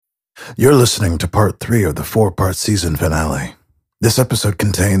You're listening to part 3 of the 4-part season finale. This episode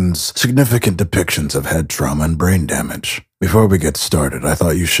contains significant depictions of head trauma and brain damage. Before we get started, I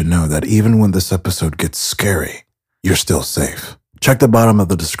thought you should know that even when this episode gets scary, you're still safe. Check the bottom of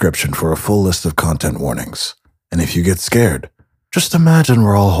the description for a full list of content warnings. And if you get scared, just imagine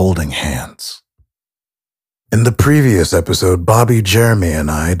we're all holding hands. In the previous episode, Bobby, Jeremy, and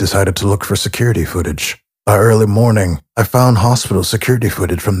I decided to look for security footage. By early morning, I found hospital security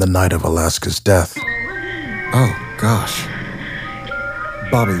footage from the night of Alaska's death. Oh, gosh.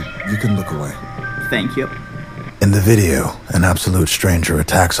 Bobby, you can look away. Thank you. In the video, an absolute stranger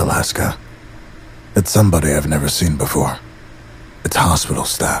attacks Alaska. It's somebody I've never seen before. It's hospital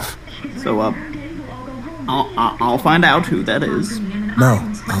staff. So, I'll find out who that is.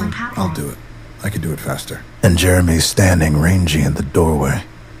 No, I'll do it. I can do it faster. And Jeremy's standing rangy in the doorway.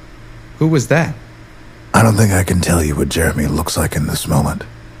 Who was that? I don't think I can tell you what Jeremy looks like in this moment.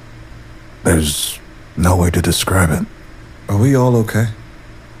 There's no way to describe it. Are we all okay?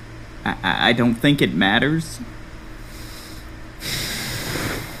 I don't think it matters.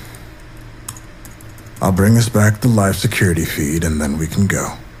 I'll bring us back the live security feed and then we can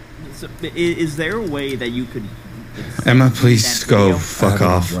go. So, is there a way that you could... Emma, please go fuck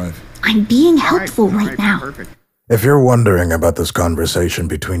off. I'm being helpful right now. Perfect. If you're wondering about this conversation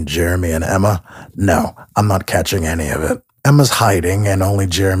between Jeremy and Emma, no, I'm not catching any of it. Emma's hiding and only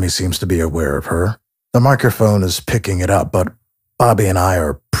Jeremy seems to be aware of her. The microphone is picking it up, but Bobby and I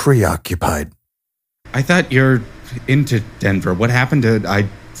are preoccupied. I thought you're into Denver. What happened to... I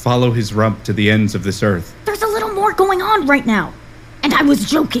follow his rump to the ends of this earth. There's a little more going on right now. And I was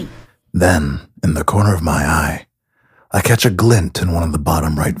joking. Then, in the corner of my eye, I catch a glint in one of the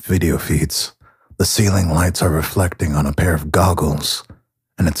bottom right video feeds. The ceiling lights are reflecting on a pair of goggles,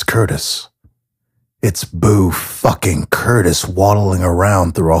 and it's Curtis. It's Boo fucking Curtis waddling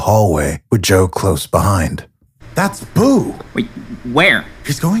around through a hallway with Joe close behind. That's Boo! Wait, where?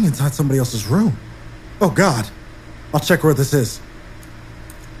 He's going inside somebody else's room. Oh, God. I'll check where this is.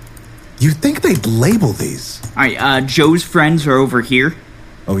 You'd think they'd label these. Alright, Joe's friends are over here.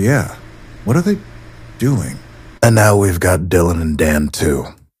 Oh, yeah. What are they doing? And now we've got Dylan and Dan, too.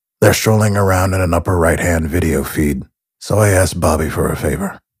 They're strolling around in an upper right-hand video feed, so I asked Bobby for a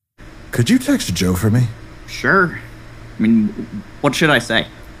favor. Could you text Joe for me? Sure. I mean, what should I say?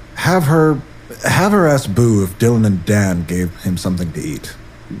 Have her ask Boo if Dylan and Dan gave him something to eat.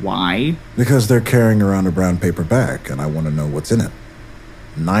 Why? Because they're carrying around a brown paper bag, and I want to know what's in it.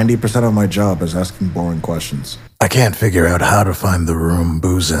 90% of my job is asking boring questions. I can't figure out how to find the room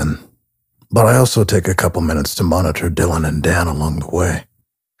Boo's in, but I also take a couple minutes to monitor Dylan and Dan along the way.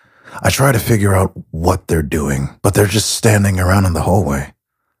 I try to figure out what they're doing, but they're just standing around in the hallway,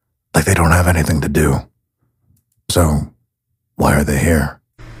 like they don't have anything to do. So, why are they here?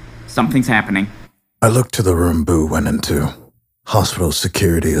 Something's happening. I look to the room Boo went into. Hospital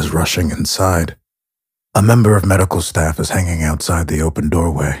security is rushing inside. A member of medical staff is hanging outside the open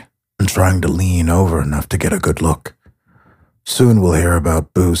doorway and trying to lean over enough to get a good look. Soon we'll hear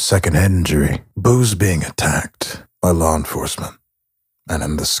about Boo's second head injury. Boo's being attacked by law enforcement. And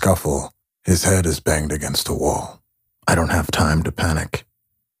in the scuffle, his head is banged against a wall. I don't have time to panic.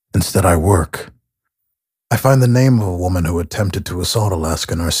 Instead, I work. I find the name of a woman who attempted to assault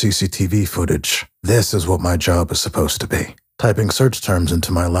Alaska in our CCTV footage. This is what my job is supposed to be. Typing search terms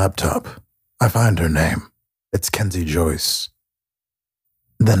into my laptop, I find her name. It's Kenzie Joyce.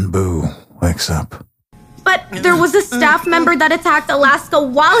 Then Boo wakes up. But there was a staff member that attacked Alaska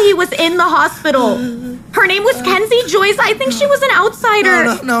while he was in the hospital. Her name was Kenzie Joyce. I think she was an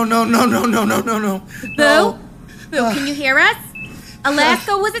outsider. No. Boo? Boo, can you hear us?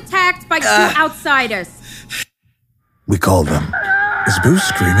 Alaska was attacked by 2 outsiders. We call them. Is Boo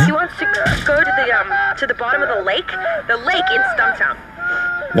screaming? He wants to go to the bottom of the lake in Stumptown.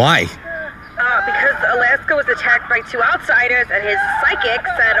 Why? Because Alaska was attacked by 2 outsiders, and his psychic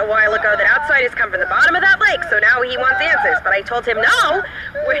said a while ago that outsiders come from the bottom of that lake, so now he wants answers. But I told him, no,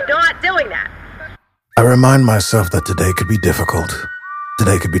 we're not doing that. I remind myself that today could be difficult.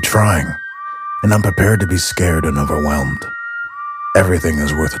 Today could be trying. And I'm prepared to be scared and overwhelmed. Everything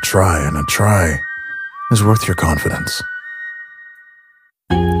is worth a try, and a try is worth your confidence.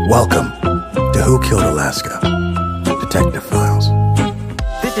 Welcome to Who Killed Alaska? Detective Files.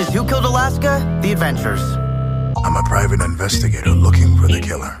 This is Who Killed Alaska? The Adventures. I'm a private investigator looking for the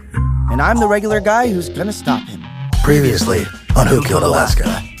killer. And I'm the regular guy who's gonna stop him. Previously on Who Killed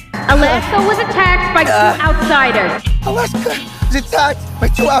Alaska? Alaska was attacked by 2 outsiders. Alaska was attacked by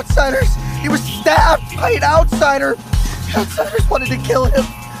 2 outsiders. He was stabbed by an outsider. The outsiders wanted to kill him.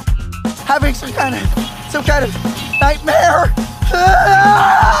 Having some kind of nightmare.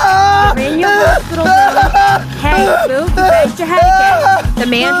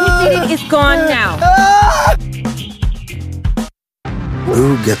 man who did it is gone now.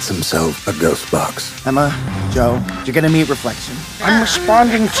 Boo gets himself a ghost box. Emma, Joe, you're gonna meet Reflection. I'm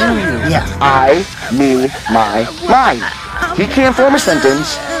responding to you. Yeah. I need my mind. He can't form a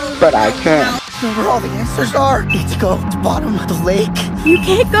sentence, but I can. Know where all the answers are. Need to go to the bottom of the lake. You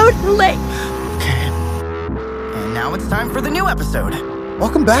can't go to the lake. Okay. And now it's time for the new episode.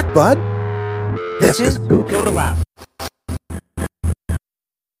 Welcome back, bud. Yes, 'cause Boo Go to lab.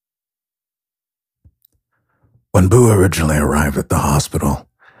 When Boo originally arrived at the hospital,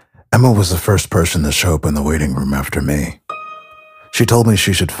 Emma was the first person to show up in the waiting room after me. She told me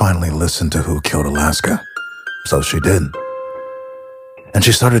she should finally listen to Who Killed Alaska, so she did. And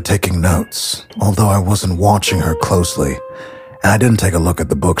she started taking notes, although I wasn't watching her closely, and I didn't take a look at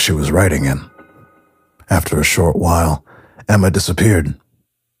the book she was writing in. After a short while, Emma disappeared.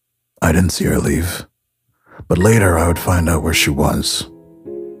 I didn't see her leave, but later I would find out where she was.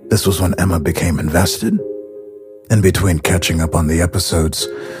 This was when Emma became invested. In between catching up on the episodes,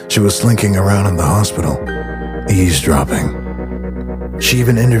 she was slinking around in the hospital, eavesdropping. She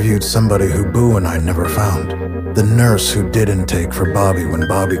even interviewed somebody who Boo and I never found, the nurse who did intake for Bobby when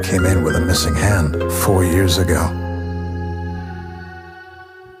Bobby came in with a missing hand 4 years ago.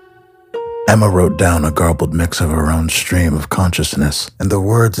 Emma wrote down a garbled mix of her own stream of consciousness, and the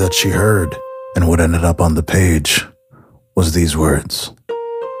words that she heard, and what ended up on the page, was these words.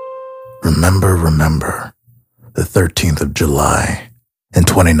 Remember, the 13th of July in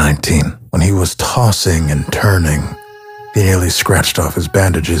 2019, when he was tossing and turning, he nearly scratched off his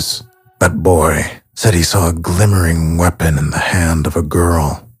bandages. That boy said he saw a glimmering weapon in the hand of a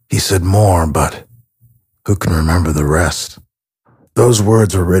girl. He said more, but who can remember the rest? Those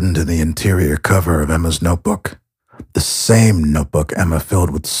words were written to the interior cover of Emma's notebook, the same notebook Emma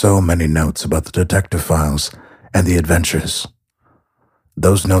filled with so many notes about the detective files and the adventures.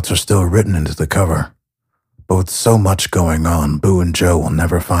 Those notes are still written into the cover. But with so much going on, Boo and Joe will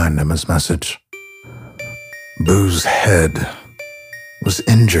never find Emma's message. Boo's head was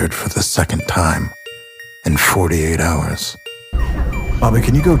injured for the second time in 48 hours. Bobby,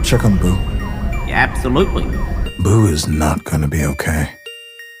 can you go check on Boo? Yeah, absolutely. Boo is not going to be okay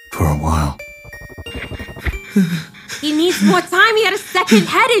for a while. He needs more time. He had a second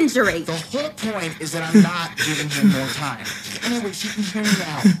head injury. The whole point is that I'm not giving him more time. Anyways, you can hear me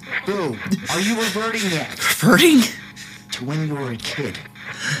now. Boo, are you reverting yet? Reverting? To when you were a kid.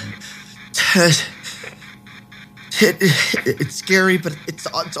 It's scary, but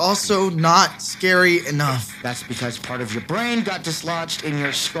it's also not scary enough. That's because part of your brain got dislodged in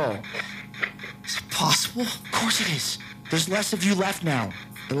your skull. Is it possible? Of course it is. There's less of you left now.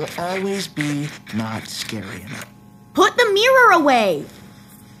 It will always be not scary enough. Put the mirror away.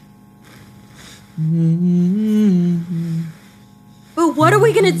 Boo, what are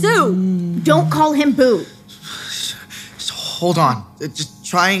we gonna do? Don't call him Boo. Just hold on. Just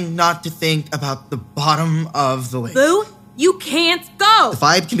trying not to think about the bottom of the lake. Boo, you can't go. The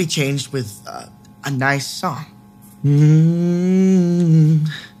vibe can be changed with a nice song.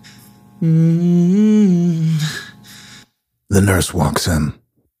 The nurse walks in.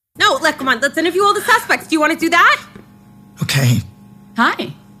 No, come on, let's interview all the suspects. Do you want to do that? Okay.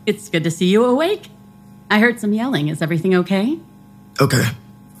 Hi, it's good to see you awake. I heard some yelling. Is everything okay? Okay.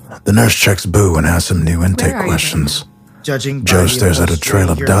 The nurse checks Boo and asks him new intake Where are you questions. Judging Joe by the stares at a trail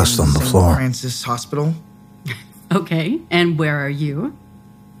of upholstery, dust you're on the in floor. St. Francis Hospital. Okay, and where are you?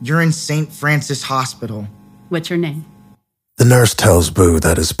 You're in St. Francis Hospital. What's your name? The nurse tells Boo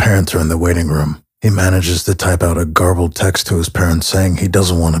that his parents are in the waiting room. He manages to type out a garbled text to his parents saying he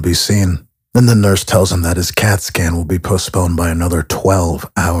doesn't want to be seen. Then the nurse tells him that his CAT scan will be postponed by another 12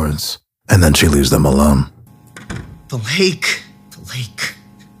 hours. And then she leaves them alone. The lake.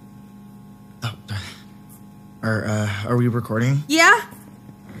 Are we recording? Yeah?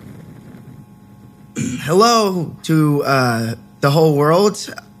 Hello to the whole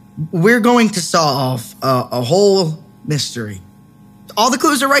world. We're going to solve a whole mystery. All the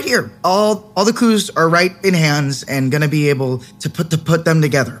clues are right here. All the clues are right in hands and gonna be able to put them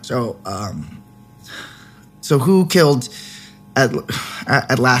together. So who killed at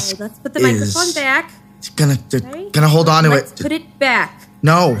last? Okay, let's put the microphone back. Gonna hold on to Let's it. put it back.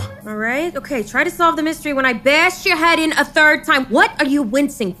 No. All right? Okay, try to solve the mystery when I bash your head in a third time. What are you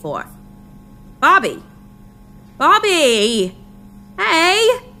wincing for? Bobby! Hey!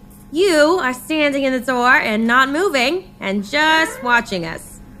 You are standing in the door and not moving and just watching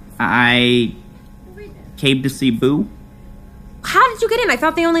us. I came to see Boo. How did you get in? I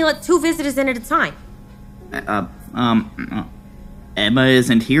thought they only let 2 visitors in at a time. Emma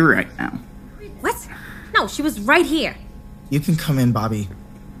isn't here right now. What? No, she was right here. You can come in, Bobby.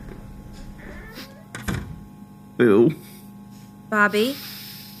 Boo. Bobby,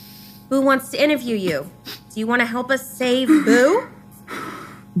 Boo wants to interview you. Do you want to help us save Boo?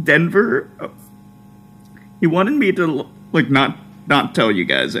 Denver, he wanted me to, not tell you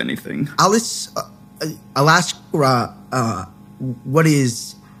guys anything. Alaska, what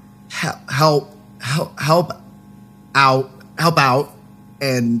is help out,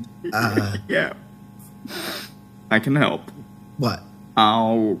 and, Yeah. I can help. what?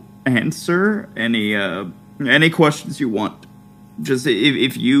 I'll answer any questions you want. Just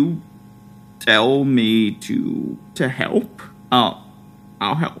if you tell me to help, I'll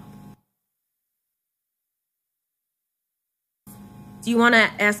help. Do you want to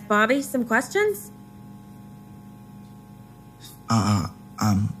ask Bobby some questions?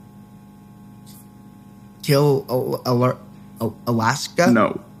 Kill Alaska?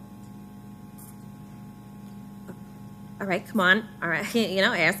 No. All right, come on. All right,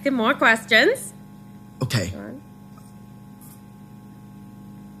 ask him more questions. Okay. Go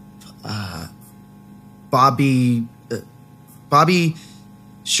on. Bobby,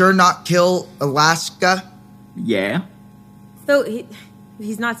 sure not kill Alaska? Yeah? So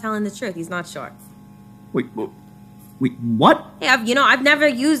he's not telling the truth. He's not sure. Wait, what? Hey, I've never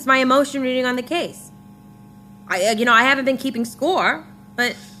used my emotion reading on the case. I haven't been keeping score,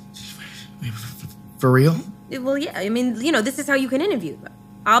 but For real? well, yeah. I mean, this is how you can interview.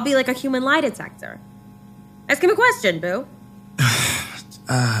 I'll be like a human lie detector. Ask him a question, Boo.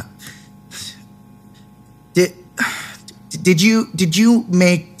 Did you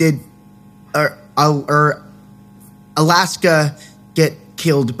make Alaska get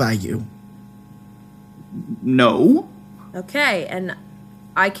killed by you? No. Okay, and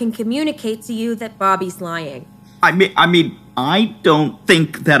I can communicate to you that Bobby's lying. I mean, I don't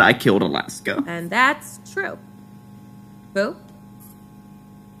think that I killed Alaska. And that's true. Boo?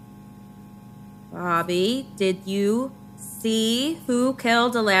 Bobby, did you see who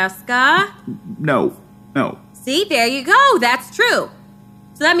killed Alaska? No. See, there you go. That's true.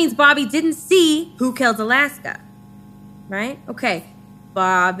 So that means Bobby didn't see who killed Alaska. Right? Okay.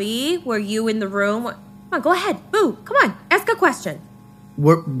 Bobby, were you in the room? Come on, go ahead. Boo, come on. Ask a question.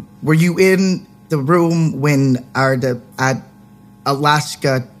 Were you in the room when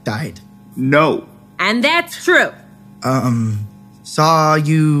Alaska died? No. And that's true. Saw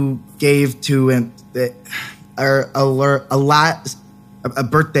you gave to a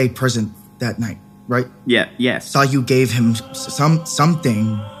birthday present that night, right? Yeah, yes. Saw you gave him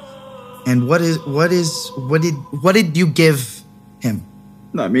something. And what did you give him?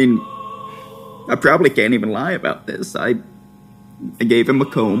 I mean, I probably can't even lie about this. I gave him a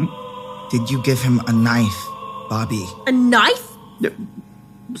comb. Did you give him a knife, Bobby? A knife?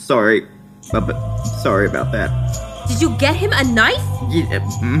 Sorry about that. Did you get him a knife? Yeah.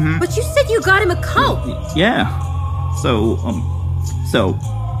 Mm-hmm. But you said you got him a comb. Yeah. So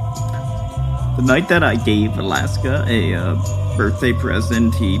the night that I gave Alaska a birthday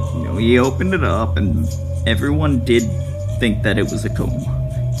present, he opened it up, and everyone did think that it was a comb,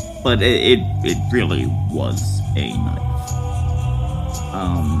 but it really was a knife.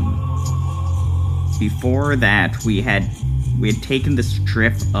 Before that, we had taken this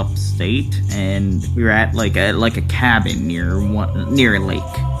trip upstate, and we were at like a cabin near a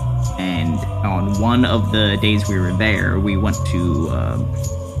lake. And on one of the days we were there, we went to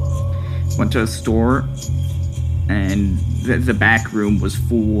a store, and the back room was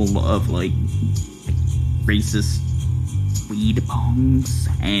full of like racist weed bongs,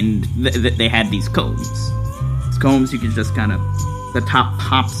 and they had these combs. These combs you could just kind of, the top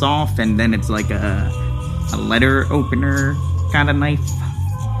pops off, and then it's like a letter opener kind of knife.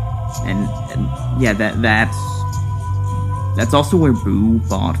 And yeah, that's also where Boo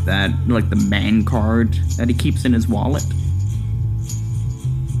bought that, like the man card that he keeps in his wallet.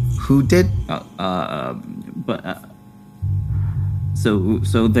 Who did?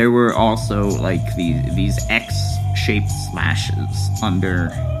 So there were also like these X-shaped slashes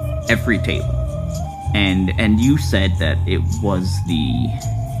under every table, and you said that it was the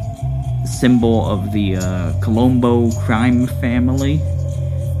symbol of the Colombo crime family.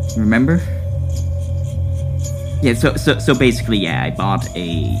 Remember? Yeah. So basically, yeah, I bought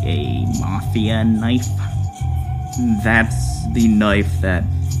a mafia knife. That's the knife that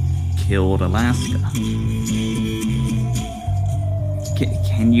killed Alaska.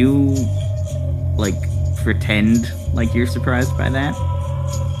 Can you, like, pretend like you're surprised by that?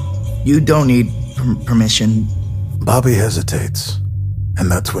 You don't need permission. Bobby hesitates,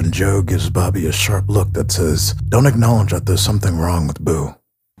 and that's when Joe gives Bobby a sharp look that says, "Don't acknowledge that there's something wrong with Boo."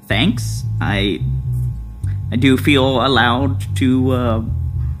 Thanks. I do feel allowed to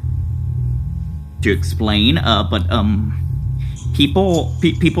to explain, but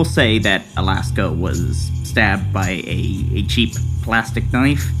people say that Alaska was stabbed by a cheap plastic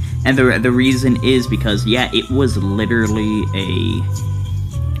knife, and the reason is because it was literally a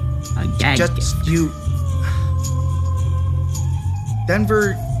gag gift.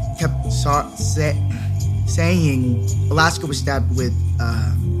 Denver kept saying Alaska was stabbed with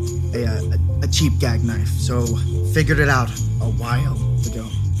a cheap gag knife, so figured it out a while ago.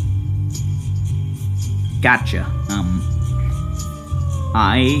 Gotcha.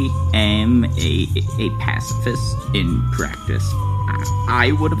 I am a pacifist in practice.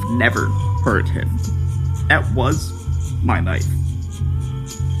 I would have never hurt him. That was my knife.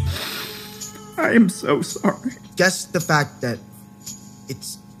 I am so sorry. Guess the fact that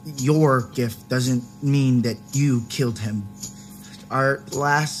it's your gift doesn't mean that you killed him.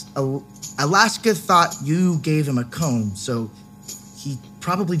 Alaska thought you gave him a comb, so he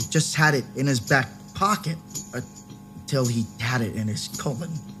probably just had it in his back pocket until he had it in his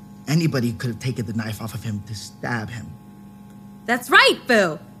colon. Anybody could have taken the knife off of him to stab him. That's right,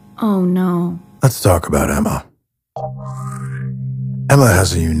 Boo. Oh no. Let's talk about Emma. Emma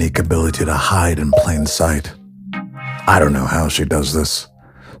has a unique ability to hide in plain sight. I don't know how she does this.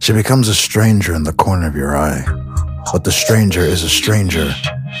 She becomes a stranger in the corner of your eye, but the stranger is a stranger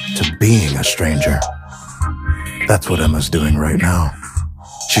to being a stranger. That's what Emma's doing right now.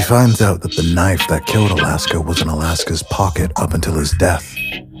 She finds out that the knife that killed Alaska was in Alaska's pocket up until his death,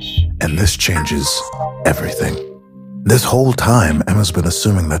 and this changes everything. This whole time, Emma's been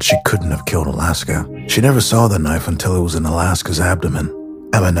assuming that she couldn't have killed Alaska. She never saw the knife until it was in Alaska's abdomen.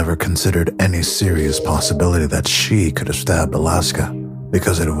 Emma never considered any serious possibility that she could have stabbed Alaska,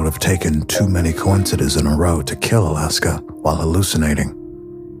 because it would have taken too many coincidences in a row to kill Alaska while hallucinating.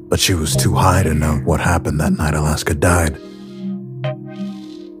 But she was too high to know what happened that night Alaska died.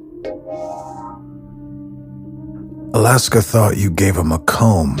 Alaska thought you gave him a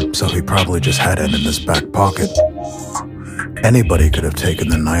comb, so he probably just had it in his back pocket. Anybody could have taken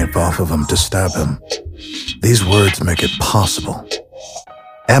the knife off of him to stab him. These words make it possible.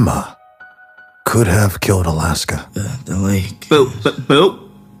 Emma could have killed Alaska. The lake. Boo,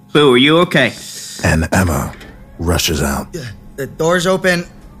 are you okay? And Emma rushes out. The door's open.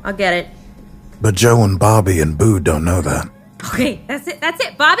 I'll get it. But Joe and Bobby and Boo don't know that. Okay, that's it.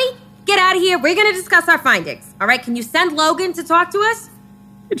 Bobby, get out of here. We're going to discuss our findings. All right, can you send Logan to talk to us?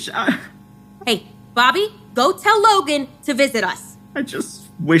 Hey, Bobby, go tell Logan to visit us. I just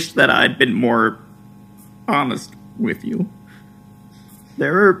wish that I'd been more honest with you.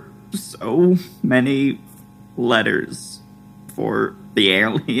 There are so many letters for the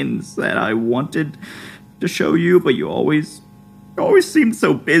aliens that I wanted to show you, but you always seemed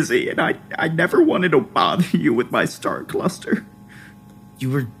so busy, and I never wanted to bother you with my star cluster. You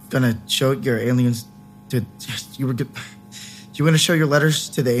were gonna show your aliens to... You were gonna show your letters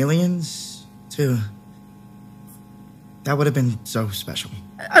to the aliens? That would have been so special.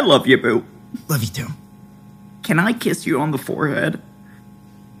 I love you, Boo. Love you too. Can I kiss you on the forehead?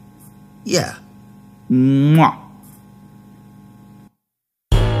 Yeah. Mwah.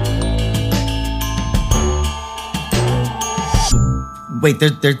 Wait,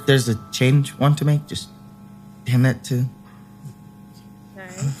 there's a change one to make? Just hand that to...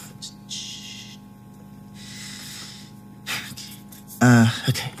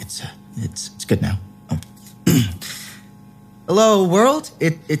 Okay, it's good now. Oh. Hello, world.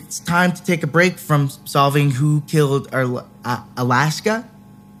 It's time to take a break from solving who killed Alaska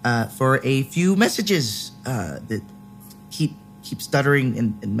for a few messages that keep stuttering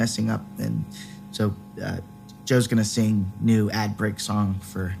and messing up. And so Joe's gonna sing new ad break song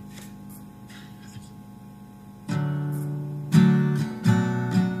for...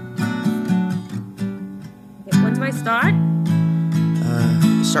 Okay, when do I start?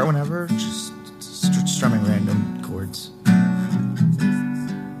 Start whenever, just strumming random chords.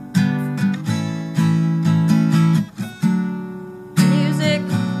 Music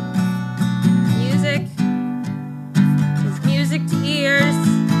is music to ears.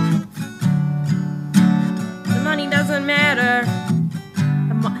 The money doesn't matter.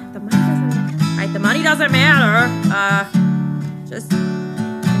 The money doesn't matter. Right, the money doesn't matter. Just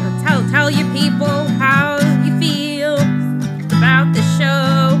tell your people how you feel about the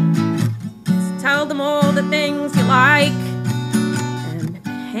show. Just tell them all the things you like and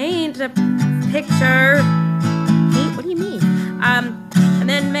paint a picture. Paint? What do you mean? And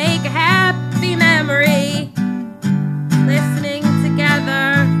then make a happy memory. Listening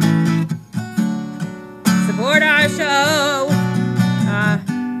together. Support our show.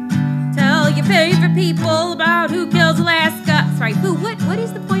 Tell your favorite people about who kills Alaska. Sorry, Boo, what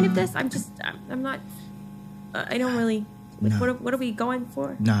is the point of this? I'm not. I don't really. Like, No. what are we going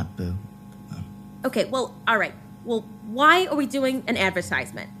for? Not Boo. Okay, well, all right. Well, why are we doing an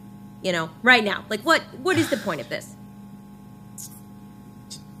advertisement? You know, right now. Like, what is the point of this?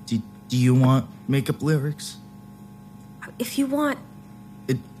 Do you want makeup lyrics? If you want.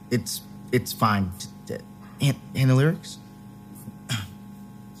 It's fine. And the lyrics?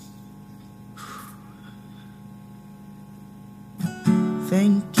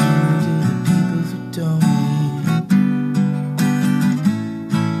 Thank you to the people who donate.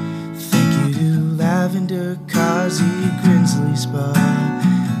 Thank you to Lavender, Kazi, Grinsley Spa,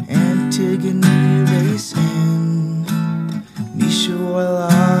 Antigone, Race, and Nisha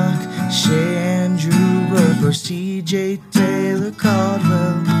Warlock, Shay, Andrew, Roper, TJ, Taylor,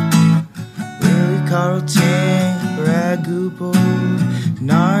 Caldwell, Lily, Carlton, Brad, Goople,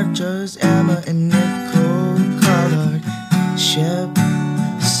 Narjas, Emma, and Nicole, Collard, Shep,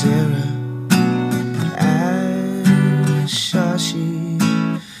 Sarah, Shashi,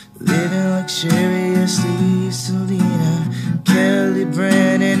 living luxuriously, Selena, Kelly,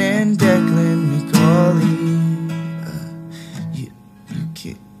 Brennan, and Declan McCauley.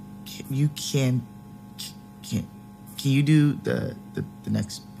 Can you do the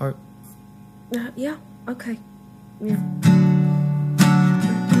next part? Yeah. Okay. Yeah.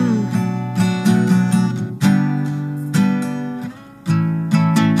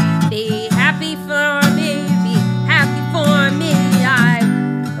 Be happy for me, be happy for me.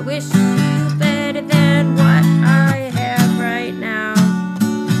 I wish you better than what I have right now.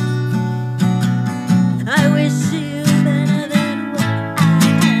 I wish you better than what I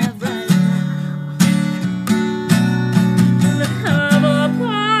have right now. And have a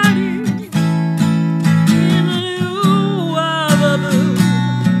party in lieu of a boo.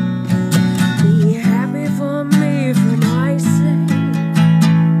 Be happy for me for my sake.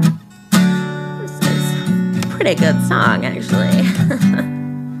 Pretty good song, actually.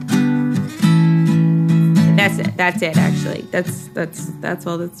 That's it. Actually, that's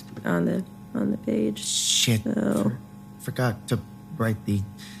all that's on the page. Shit. So. Forgot to write the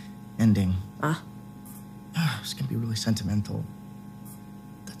ending. It's gonna be really sentimental.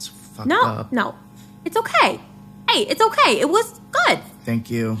 That's fucked up. No, it's okay. Hey, it's okay. It was good.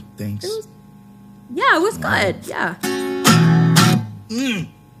 Thank you. Thanks. It was good. Yeah.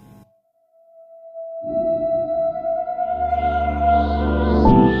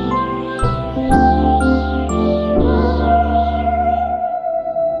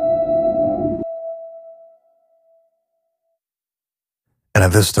 And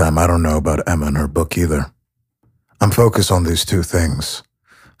at this time, I don't know about Emma and her book either. I'm focused on these two things,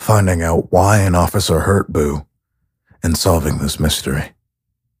 finding out why an officer hurt Boo and solving this mystery.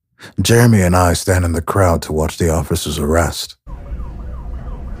 Jeremy and I stand in the crowd to watch the officer's arrest.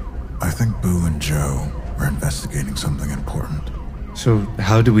 I think Boo and Joe are investigating something important. So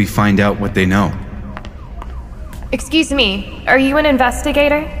how do we find out what they know? Excuse me, are you an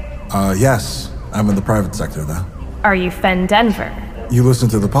investigator? Yes. I'm in the private sector, though. Are you Fen Denver? You listen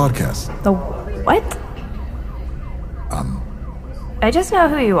to the podcast. The what? I just know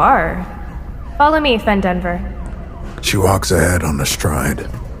who you are. Follow me, Fen Denver. She walks ahead on a stride,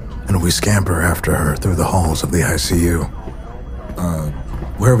 and we scamper after her through the halls of the ICU.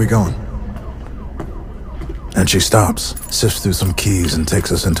 Where are we going? And she stops, sifts through some keys, and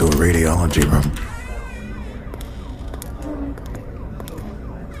takes us into a radiology room.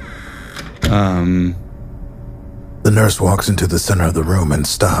 The nurse walks into the center of the room and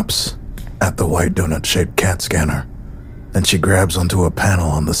stops at the white donut-shaped CAT scanner. Then she grabs onto a panel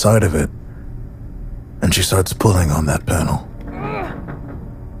on the side of it, and she starts pulling on that panel.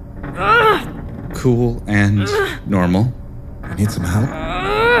 Cool and normal. You need some help?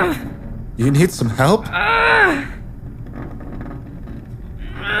 You need some help?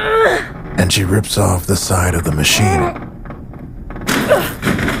 And she rips off the side of the machine.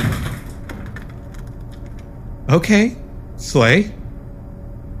 Okay, slay.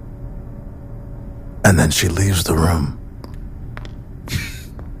 And then she leaves the room.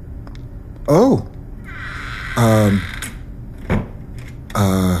 Oh.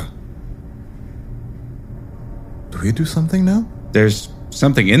 Do we do something now? There's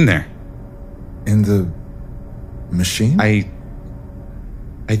something in there. In the machine? I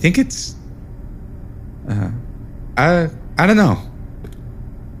think it's... I don't know.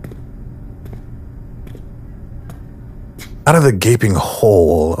 Out of the gaping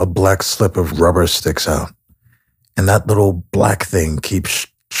hole, a black slip of rubber sticks out. And that little black thing keeps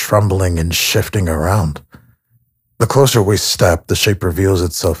trembling and shifting around. The closer we step, the shape reveals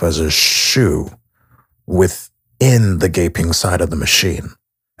itself as a shoe within the gaping side of the machine.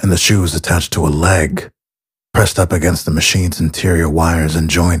 and the shoe is attached to a leg, pressed up against the machine's interior wires and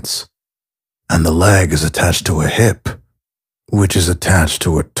joints. And the leg is attached to a hip, which is attached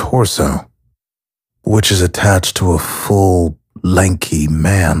to a torso, which is attached to a full, lanky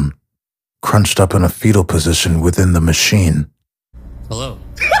man, crunched up in a fetal position within the machine. Hello.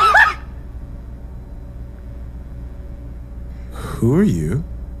 Who are you?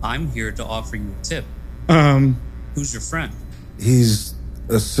 I'm here to offer you a tip. Who's your friend? He's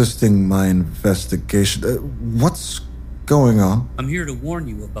assisting my investigation. What's going on? I'm here to warn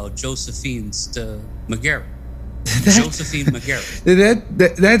you about Josephine's McGarrett. Josephine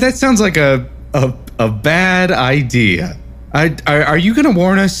McGarrett. That sounds like a bad idea. Are you going to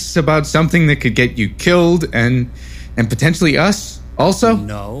warn us about something that could get you killed and potentially us also?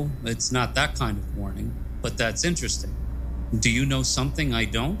 No, it's not that kind of warning, but that's interesting. Do you know something I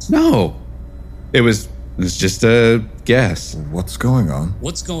don't? No. It was just a guess. What's going on?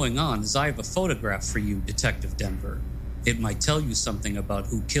 What's going on is I have a photograph for you, Detective Denver. It might tell you something about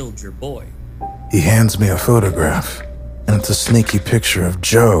who killed your boy. He hands me a photograph, and it's a sneaky picture of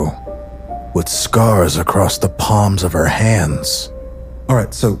Jo with scars across the palms of her hands. All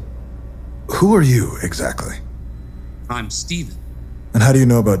right, so who are you exactly? I'm Steven. And how do you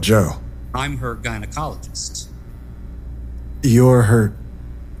know about Jo? I'm her gynecologist. You're her...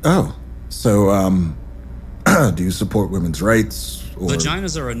 Oh, so, do you support women's rights? Or...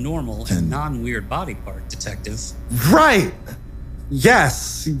 Vaginas are a normal and non-weird body part, Detective. Right!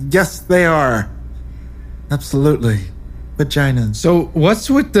 Yes, they are. Absolutely. Vaginas. So what's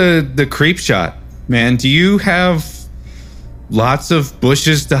with the creep shot, man? Do you have lots of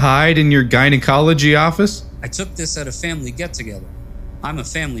bushes to hide in your gynecology office? I took this at a family get-together. I'm a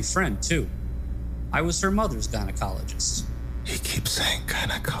family friend, too. I was her mother's gynecologist. He keeps saying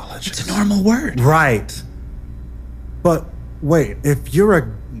gynecologist. It's a normal word. Right. But wait, if you're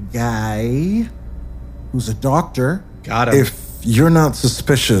a guy who's a doctor... Got him. If you're not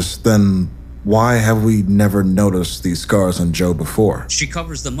suspicious, then why have we never noticed these scars on Jo before? She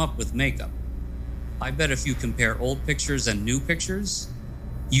covers them up with makeup. I bet if you compare old pictures and new pictures,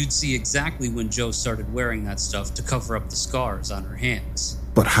 you'd see exactly when Jo started wearing that stuff to cover up the scars on her hands.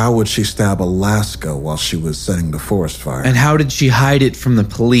 But how would she stab Alaska while she was setting the forest fire? And how did she hide it from the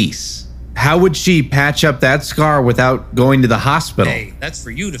police? How would she patch up that scar without going to the hospital? Hey, that's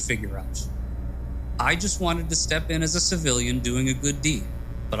for you to figure out. I just wanted to step in as a civilian doing a good deed.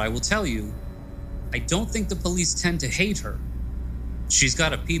 But I will tell you, I don't think the police tend to hate her. She's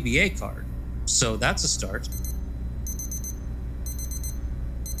got a PBA card, so that's a start.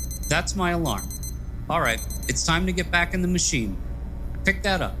 That's my alarm. All right, it's time to get back in the machine. Pick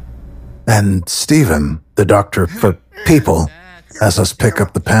that up. And Steven, the doctor for people, has us pick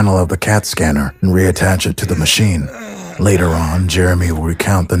up the panel of the CAT scanner and reattach it to the machine. Later on, Jeremy will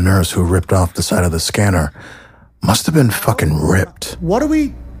recount the nurse who ripped off the side of the scanner. Must have been fucking ripped. What do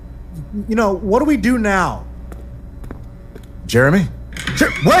we do now? Jeremy?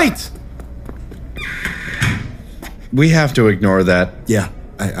 Wait! We have to ignore that. Yeah,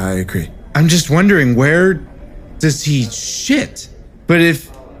 I agree. I'm just wondering, where does he shit? But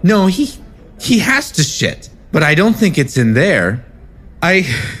no, he has to shit. But I don't think it's in there. I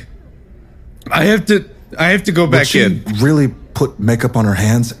have to go back in. Would she really put makeup on her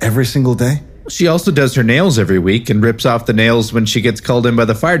hands every single day? She also does her nails every week and rips off the nails when she gets called in by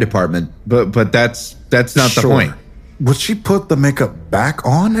the fire department. But that's not the point. Would she put the makeup back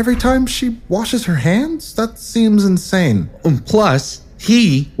on every time she washes her hands? That seems insane. Plus,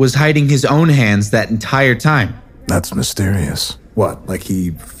 he was hiding his own hands that entire time. That's mysterious. What, like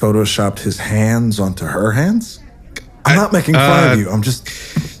he photoshopped his hands onto her hands? I'm not making fun of you. I'm just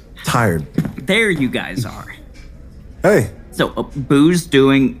tired. There you guys are. Hey. So, Boo's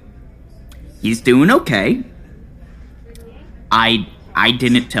he's doing okay. I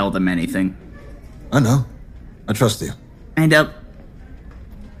didn't tell them anything. I know. I trust you. And,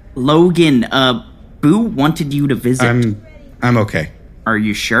 Logan, Boo wanted you to visit. I'm okay. Are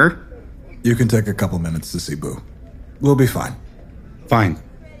you sure? You can take a couple minutes to see Boo. We'll be fine. Fine.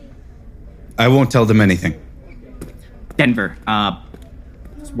 I won't tell them anything. Denver,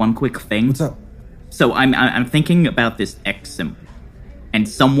 just one quick thing. What's up? So I'm thinking about this X symbol, and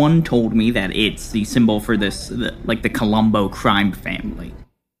someone told me that it's the symbol for the Colombo crime family.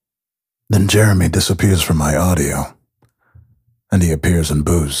 Then Jeremy disappears from my audio, and he appears in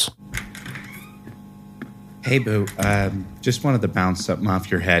Boo's. Hey, Boo, just wanted to bounce something off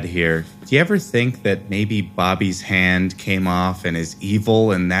your head here. Do you ever think that maybe Bobby's hand came off and is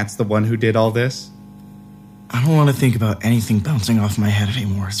evil, and that's the one who did all this? I don't want to think about anything bouncing off my head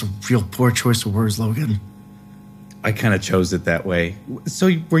anymore. It's a real poor choice of words, Logan. I kind of chose it that way. So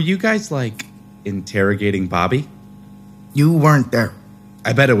were you guys, like, interrogating Bobby? You weren't there.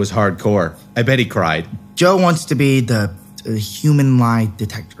 I bet it was hardcore. I bet he cried. Joe wants to be the human lie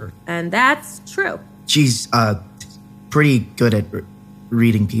detector. And that's true. She's pretty good at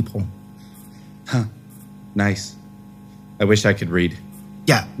reading people. Huh. Nice. I wish I could read.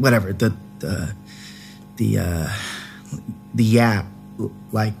 Yeah, whatever. The app,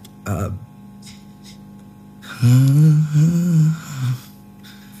 like,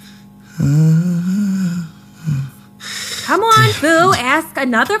 Come on, Boo, ask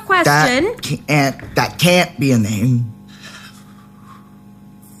another question. That can't be a name.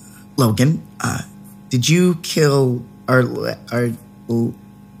 Logan, did you kill our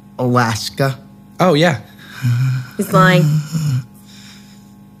Alaska? Oh, yeah. He's lying.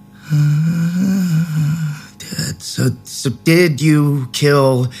 So did you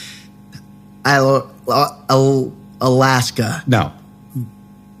kill Alaska? No.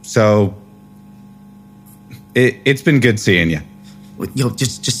 So it's been good seeing you.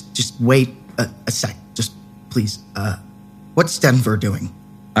 Just wait a sec. Just please. What's Denver doing?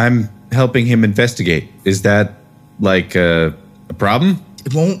 I'm helping him investigate. Is that like a problem?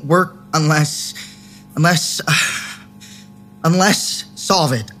 It won't work unless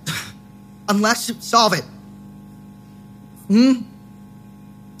solve it. Unless solve it.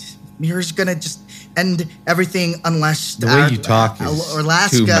 Mirror's gonna just end everything unless the way you talk is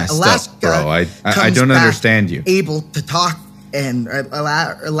too messed up, bro. I don't understand you. Able to talk, and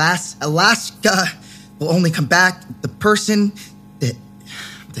Alaska will only come back the person that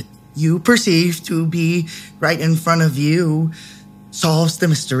you perceive to be right in front of you solves the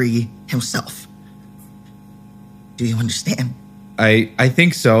mystery himself. Do you understand? I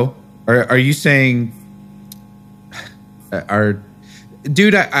think so. Are you saying?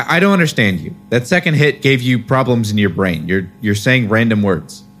 Dude, I don't understand you. That second hit gave you problems in your brain. You're saying random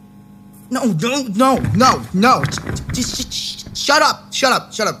words. No. Just shut up.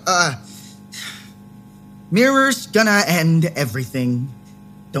 Mirror's gonna end everything.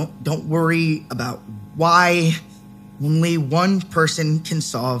 Don't worry about why. Only one person can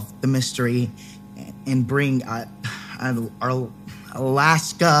solve the mystery and bring our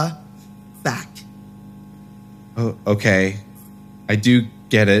Alaska back. Oh, okay. I do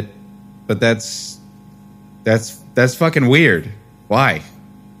get it, but that's fucking weird. Why?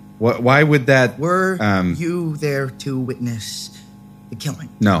 Why would that? Were you there to witness the killing?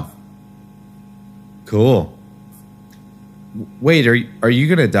 No. Cool. Wait, are you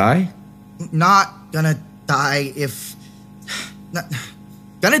gonna die? Not gonna die if.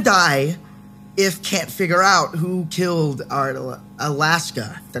 Gonna die if can't figure out who killed our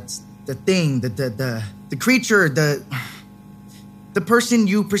Alaska. That's the thing. The creature. The person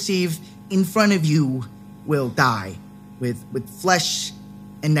you perceive in front of you will die with flesh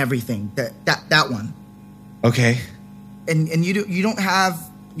and everything. That one. Okay. And you don't have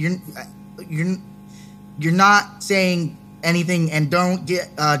you're not saying anything, and don't get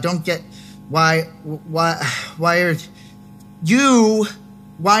why are you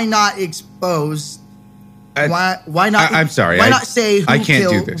not expose why not I'm sorry. Why not say who I can't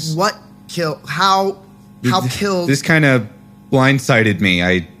killed, do this. What killed, how killed. This kind of blindsided me.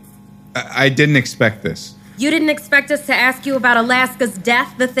 I didn't expect this. You didn't expect us to ask you about Alaska's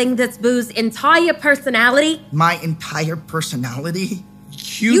death, the thing that's Boo's entire personality? My entire personality?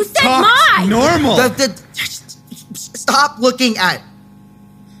 You said mine! Normal! Stop looking at.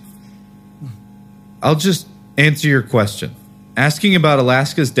 I'll just answer your question. Asking about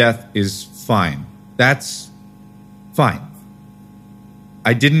Alaska's death is fine. That's fine.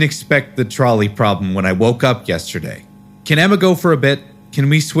 I didn't expect the trolley problem when I woke up yesterday. Can Emma go for a bit? Can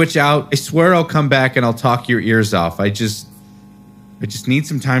we switch out? I swear I'll come back and I'll talk your ears off. I just need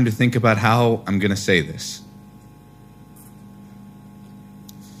some time to think about how I'm gonna say this.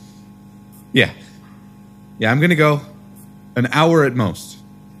 Yeah, I'm gonna go an hour at most.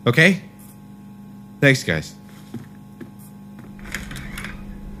 Okay? Thanks, guys.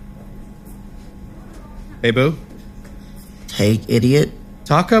 Hey, Boo. Take, idiot.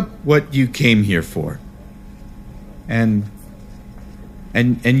 Talk up what you came here for. And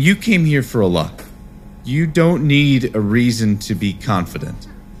you came here for a lot. You don't need a reason to be confident.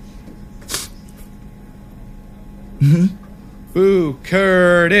 Mm-hmm. Boo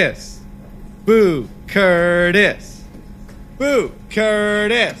Curtis. Boo Curtis. Boo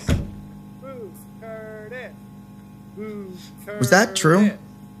Curtis. Boo Curtis. Boo Curtis. Was that true?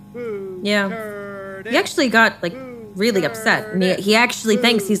 Yeah. He actually got, like, really upset. And he actually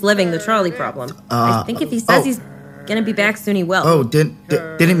thinks he's living the trolley problem. I think if he says he's gonna be back soon, he will. Oh,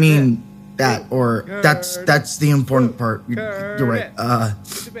 didn't mean that, or that's the important part. You're right.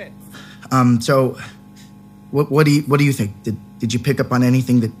 So, what do you think? Did you pick up on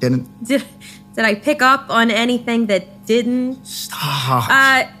anything that didn't? Did I pick up on anything that didn't?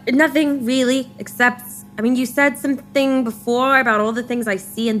 Stop. Nothing really, except, I mean, you said something before about all the things I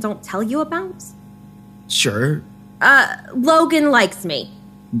see and don't tell you about. Sure. Logan likes me.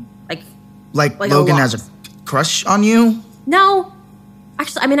 Like Logan has a crush on you? No.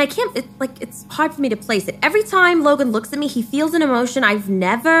 Actually, I mean, I can't, it's hard for me to place it. Every time Logan looks at me, he feels an emotion I've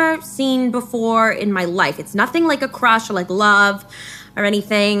never seen before in my life. It's nothing like a crush or like love or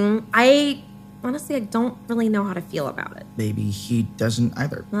anything. Honestly, I don't really know how to feel about it. Maybe he doesn't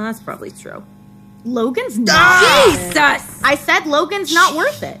either. Well, that's probably true. Logan's not. Jesus! I said Logan's not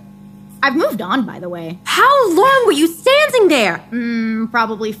worth it. I've moved on, by the way. How long were you standing there?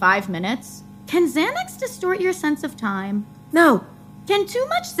 Probably 5 minutes. Can Xanax distort your sense of time? No. Can too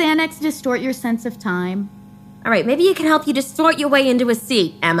much Xanax distort your sense of time? All right, maybe it can help you distort your way into a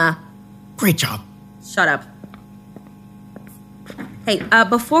seat, Emma. Great job. Shut up. Hey,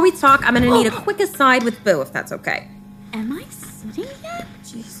 before we talk, I'm gonna need a quick aside with Boo, if that's okay. Am I sitting yet?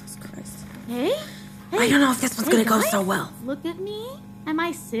 Jesus Christ. Hey? I don't know if this one's gonna go so well. Look at me. Am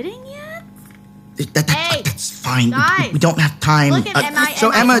I sitting yet? That's fine. Guys. We don't have time. Look at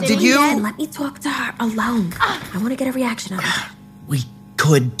So Emma, did you? Then let me talk to her alone. I want to get a reaction out of her. We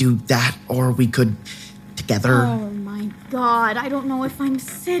could do that, or we could together. Oh my God, I don't know if I'm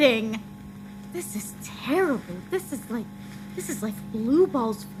sitting. This is terrible. This is like blue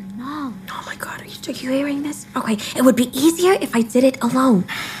balls for knowledge. Oh my God, are you hearing this? Okay, it would be easier if I did it alone.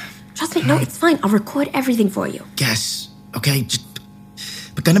 Trust me, no, it's fine. I'll record everything for you. Yes. Okay.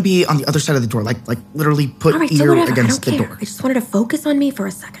 But gonna be on the other side of the door, like literally put All right, ear so whatever. against I the don't care. door. I just wanted to focus on me for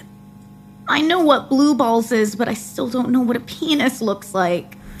a second. I know what blue balls is, but I still don't know what a penis looks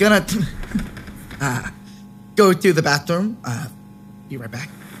like. Gonna go to the bathroom. Be right back.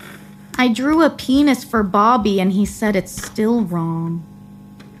 I drew a penis for Bobby, and he said it's still wrong.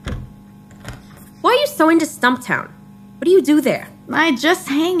 Why are you so into Stumptown? What do you do there? I just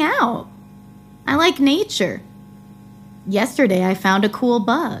hang out. I like nature. Yesterday, I found a cool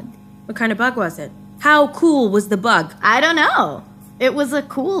bug. What kind of bug was it? How cool was the bug? I don't know. It was a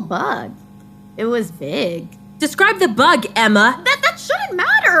cool bug. It was big. Describe the bug, Emma. That shouldn't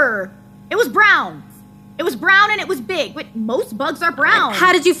matter. It was brown. It was brown and it was big. Wait, most bugs are brown.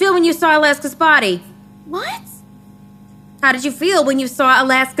 How did you feel when you saw Alaska's body? What? How did you feel when you saw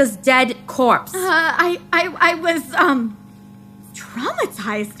Alaska's dead corpse? I was,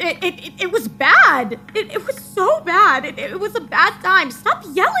 traumatized. It was bad. It was so bad. It was a bad time. Stop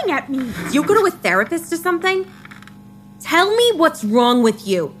yelling at me. You go to a therapist or something? Tell me what's wrong with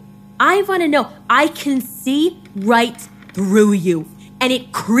you. I want to know. I can see right through you, and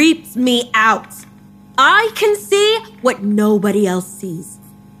it creeps me out. I can see what nobody else sees.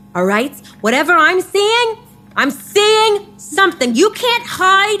 All right? Whatever I'm seeing something. You can't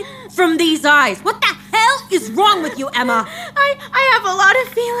hide from these eyes. What the hell is wrong with you, Emma? I have a lot of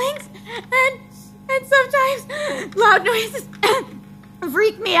feelings, and sometimes loud noises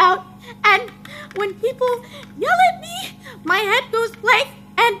freak me out. And when people yell at me, my head goes blank,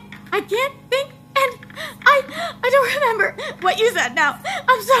 and I can't think, and I don't remember what you said now.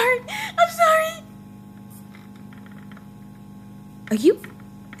 I'm sorry. Are you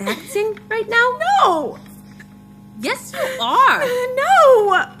acting right now? No! Yes, you are.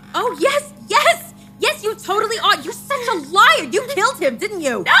 No! Oh, yes, you totally are. You're such a liar. You killed him, didn't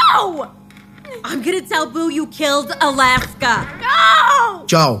you? No! I'm gonna tell Boo you killed Alaska. No!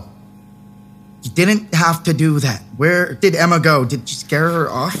 Joe, you didn't have to do that. Where did Emma go? Did you scare her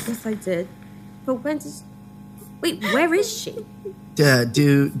off? Yes, I did. But when did... Wait, where is she?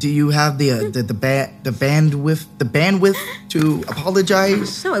 Do you have the bandwidth to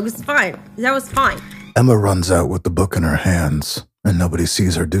apologize? No, it was fine. That was fine. Emma runs out with the book in her hands, and nobody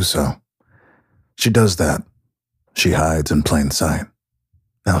sees her do so. She does that. She hides in plain sight.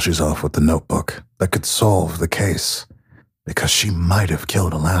 Now she's off with the notebook that could solve the case, because she might have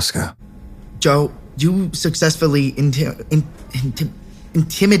killed Alaska. Joe, you successfully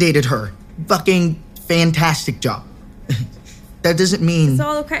intimidated her. Fucking fantastic job. That doesn't mean It's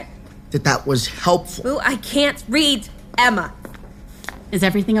all okay. that was helpful. Boo, I can't read, Emma. Is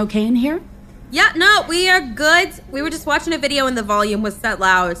everything okay in here? Yeah, no, we are good. We were just watching a video and the volume was set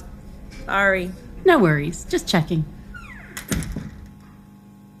loud. Sorry. No worries. Just checking.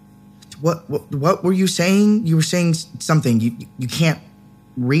 What were you saying? You were saying something. You can't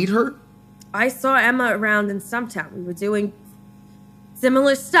read her? I saw Emma around in Stumptown. We were doing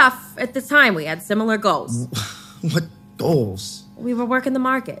similar stuff at the time. We had similar goals. What goals? We were working the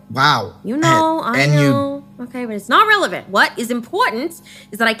market. Wow. You know, I And know. Okay, but it's not relevant. What is important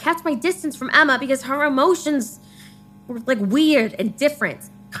is that I kept my distance from Emma because her emotions were like weird and different,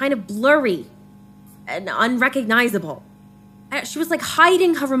 kind of blurry and unrecognizable. She was like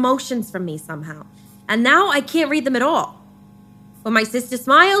hiding her emotions from me somehow. And now I can't read them at all. When my sister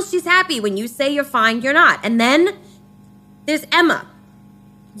smiles, she's happy. When you say you're fine, you're not. And then there's Emma.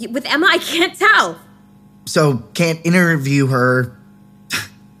 With Emma, I can't tell. So can't interview her.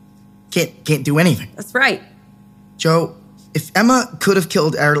 Can't do anything. That's right. Joe, if Emma could have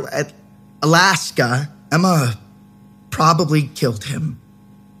killed Alaska, Emma probably killed him.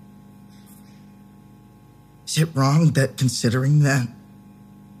 Is it wrong that considering that?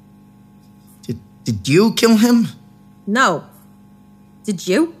 Did you kill him? No. Did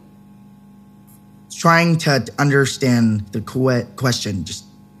you? Trying to understand the question. Just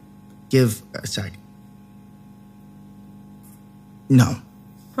give a sec. No.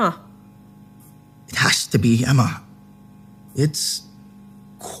 Huh. It has to be Emma. It's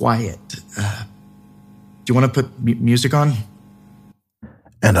quiet. Do you want to put music on?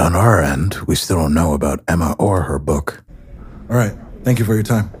 And on our end, we still don't know about Emma or her book. All right. Thank you for your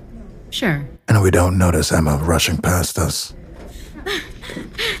time. Sure. And we don't notice Emma rushing past us.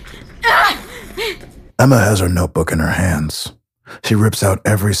 Emma has her notebook in her hands. She rips out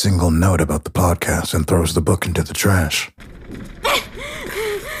every single note about the podcast and throws the book into the trash.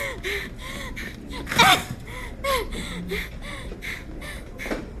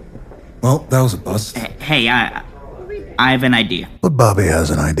 Well, that was a bust. Hey, I have an idea. But Bobby has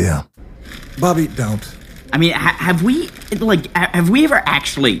an idea. Bobby, don't. I mean, have we ever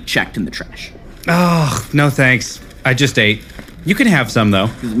actually checked in the trash? Oh, no thanks. I just ate. You can have some, though.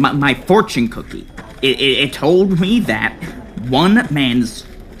 My fortune cookie, it told me that one man's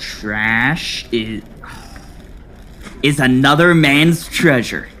trash is another man's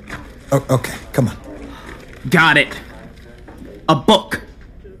treasure. Oh, okay, come on. Got it. A book.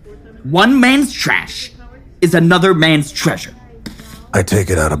 One man's trash is another man's treasure. I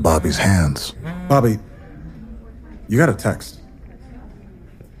take it out of Bobby's hands. Bobby, you got a text.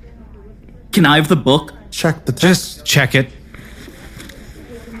 Can I have the book? Check the text. Just check it.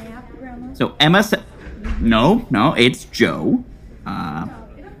 So Emma said, no, it's Joe.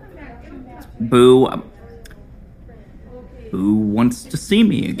 Boo wants to see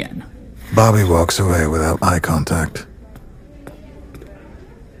me again. Bobby walks away without eye contact.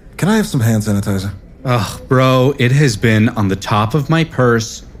 Can I have some hand sanitizer? Ugh, bro, it has been on the top of my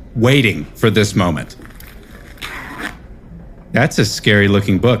purse, waiting for this moment. That's a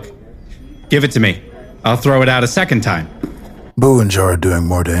scary-looking book. Give it to me. I'll throw it out a second time. Boo and Joe are doing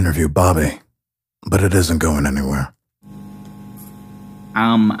more to interview Bobby, but it isn't going anywhere.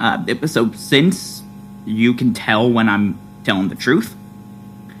 So since you can tell when I'm telling the truth,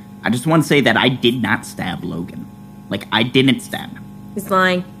 I just want to say that I did not stab Logan. Like, I didn't stab him. He's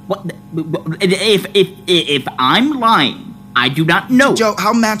lying. What? If I'm lying, I do not know. Joe,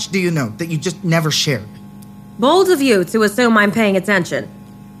 how much do you know that you just never shared? Bold of you to assume I'm paying attention.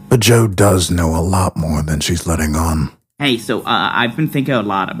 But Joe does know a lot more than she's letting on. Hey, so I've been thinking a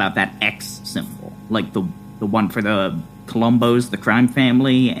lot about that X symbol, like the one for the Columbos, the crime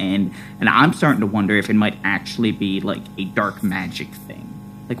family, and I'm starting to wonder if it might actually be like a dark magic thing.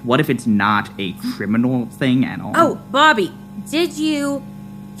 Like, what if it's not a criminal thing at all? Oh, Bobby, did you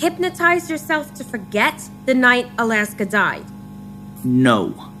hypnotize yourself to forget the night Alaska died?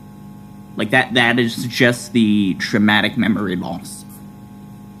 No. Like, that is just the traumatic memory loss.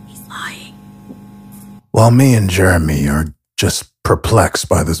 He's lying. While me and Jeremy are just perplexed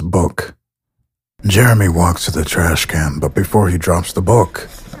by this book, Jeremy walks to the trash can, but before he drops the book,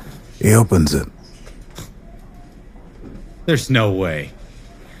 he opens it. There's no way.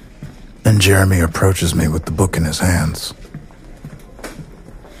 And Jeremy approaches me with the book in his hands.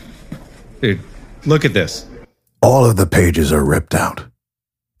 Dude, look at this. All of the pages are ripped out.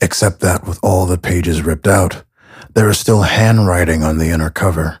 Except that with all the pages ripped out, there is still handwriting on the inner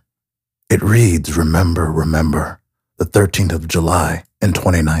cover. It reads, "Remember, the 13th of July in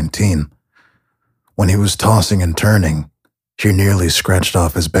 2019. When he was tossing and turning, he nearly scratched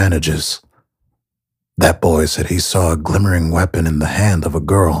off his bandages. That boy said he saw a glimmering weapon in the hand of a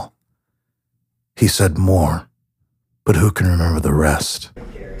girl. He said more, but who can remember the rest?"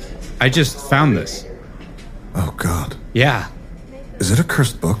 I just found this. Oh, God. Yeah. Is it a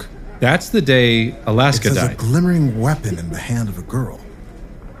cursed book? That's the day Alaska It says died. a glimmering weapon in the hand of a girl.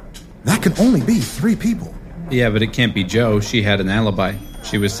 That can only be 3 people. Yeah, but it can't be Joe. She had an alibi.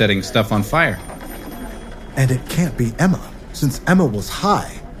 She was setting stuff on fire. And it can't be Emma, since Emma was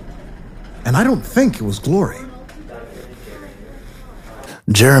high. And I don't think it was Glory.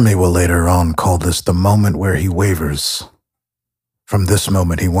 Jeremy will later on call this the moment where he wavers. From this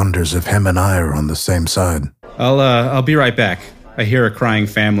moment, he wonders if him and I are on the same side. I'll be right back. I hear a crying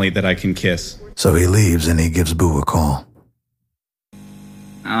family that I can kiss. So he leaves and he gives Boo a call.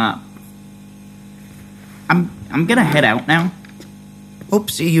 I'm gonna head out now. Hope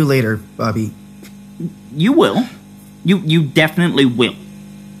see you later, Bobby. You will. You definitely will.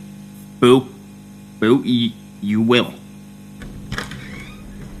 Boo. Boo, you will.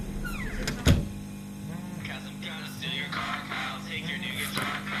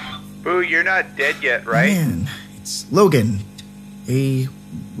 Boo, you're not dead yet, right? Man, it's Logan.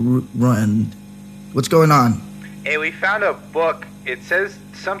 Run. What's going on? Hey, we found a book. It says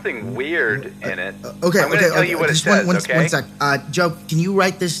something weird in it. Okay, I'm gonna tell you what it just says, one okay? sec. Joe, can you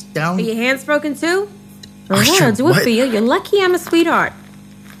write this down? Are your hands broken too? Oh, yeah, sure. I'll do it What? for you. You're lucky I'm a sweetheart.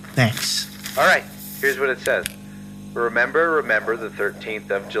 Thanks. All right, here's what it says. Remember the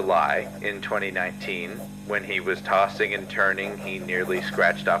 13th of July in 2019 when he was tossing and turning, he nearly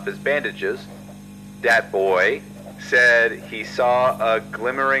scratched off his bandages. That boy said he saw a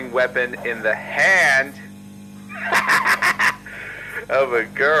glimmering weapon in the hand of a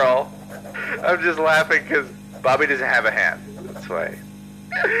girl. I'm just laughing because Bobby doesn't have a hand. That's why.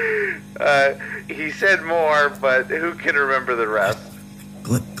 He said more, but who can remember the rest?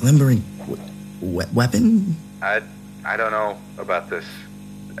 Glimmering weapon? I don't know about this.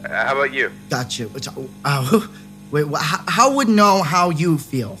 How about you? Gotcha. Wait, how would know how you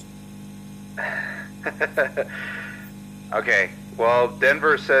feel? Okay, well,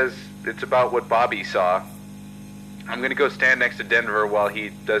 Denver says it's about what Bobby saw. I'm gonna go stand next to Denver while he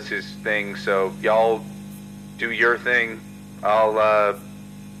does his thing, so y'all do your thing. I'll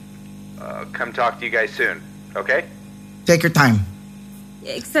come talk to you guys soon, okay? Take your time.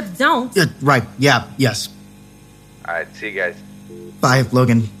 Except don't. Right, yeah, yes. Alright, see you guys. Bye,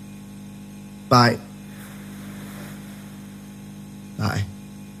 Logan. Bye. Bye.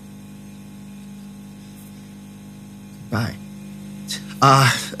 Bye.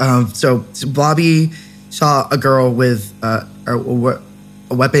 So Bobby saw a girl with a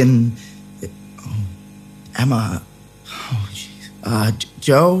weapon. Emma. Oh, jeez.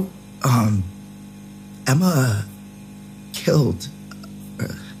 Joe. Emma killed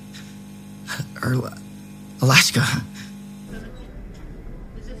Alaska.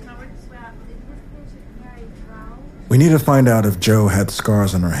 We need to find out if Joe had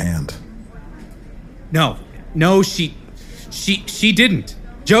scars on her hand. No, she didn't.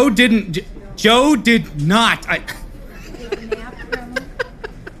 Joe didn't. Joe did not.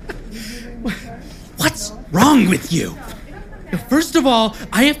 What's wrong with you? First of all,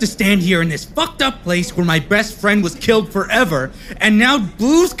 I have to stand here in this fucked up place where my best friend was killed forever, and now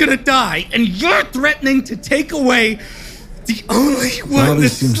Blue's gonna die, and you're threatening to take away the only one Bobby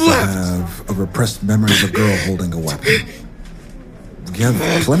that's seems left. to have a repressed memory of a girl holding a weapon. We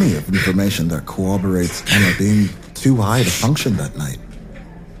have plenty of information that corroborates Emma being too high to function that night.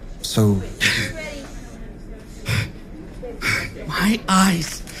 So... My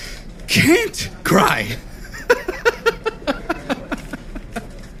eyes can't cry.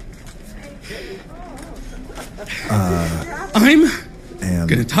 I'm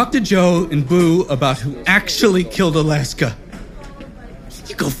gonna talk to Joe and Boo about who actually killed Alaska.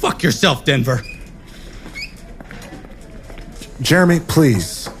 You go fuck yourself, Denver. Jeremy,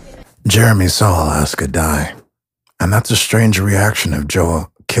 please. Jeremy saw Alaska die, and that's a strange reaction if Joe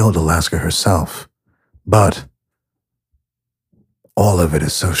killed Alaska herself. But all of it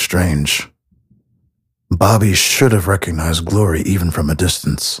is so strange. Bobby should have recognized Glory even from a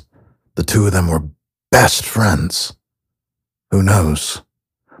distance. The two of them were best friends. Who knows?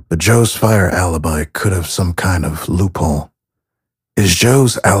 But Joe's fire alibi could have some kind of loophole. Is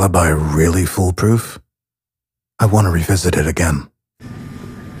Joe's alibi really foolproof? I want to revisit it again.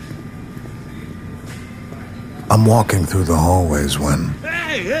 I'm walking through the hallways when...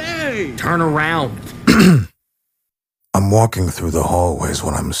 Hey! Turn around. I'm walking through the hallways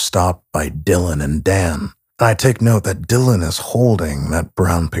when I'm stopped by Dylan and Dan. And I take note that Dylan is holding that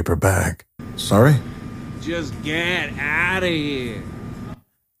brown paper bag. Sorry? Just get out of here.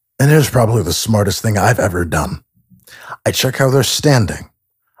 And it is probably the smartest thing I've ever done. I check how they're standing.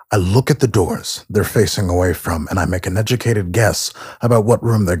 I look at the doors they're facing away from, and I make an educated guess about what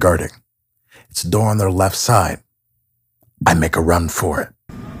room they're guarding. It's a door on their left side. I make a run for it.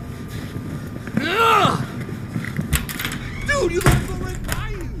 Ugh! Dude, you let go right by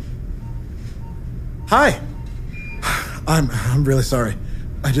you. Hi. I'm really sorry.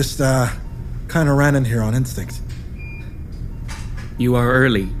 I just kind of ran in here on instinct. You are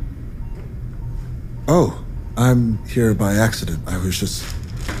early. Oh, I'm here by accident. I was just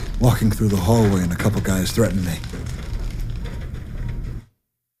Walking through the hallway and a couple guys threatened me.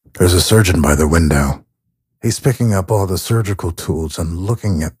 There's a surgeon by the window. He's picking up all the surgical tools and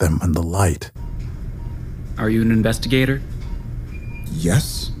looking at them in the light. Are you an investigator?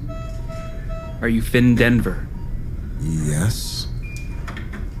 Yes. Are you Finn Denver? Yes.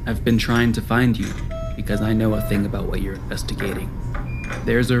 I've been trying to find you because I know a thing about what you're investigating.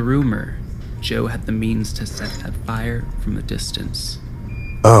 There's a rumor Joe had the means to set that fire from a distance.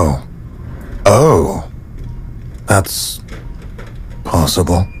 Oh. That's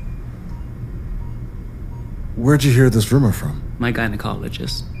possible. Where'd you hear this rumor from? My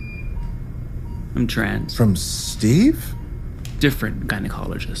gynecologist. I'm trans. From Steve? Different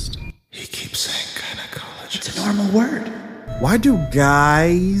gynecologist. He keeps saying gynecologist. It's a normal word. Why do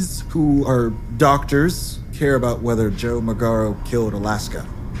guys who are doctors care about whether Joe Magaro killed Alaska?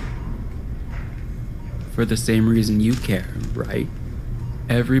 For the same reason you care, right?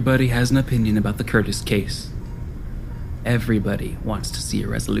 Everybody has an opinion about the Curtis case. Everybody wants to see a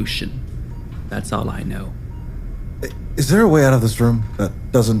resolution. That's all I know. Is there a way out of this room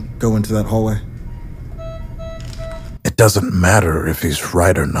that doesn't go into that hallway? It doesn't matter if he's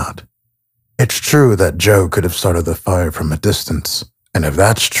right or not. It's true that Joe could have started the fire from a distance. And if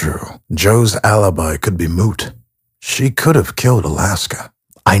that's true, Joe's alibi could be moot. She could have killed Alaska.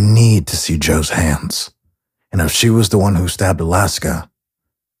 I need to see Joe's hands. And if she was the one who stabbed Alaska,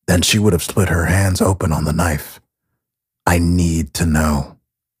 then she would have split her hands open on the knife. I need to know.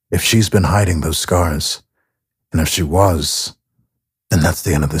 If she's been hiding those scars, and if she was, then that's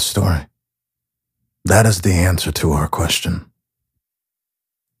the end of this story. That is the answer to our question.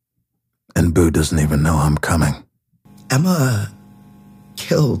 And Boo doesn't even know I'm coming. Emma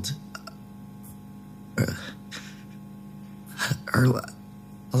killed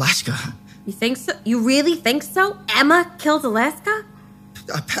Alaska. You think so? You really think so? Emma killed Alaska?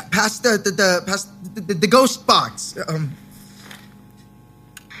 Past the ghost box.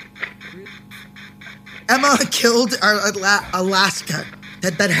 Emma killed Alaska.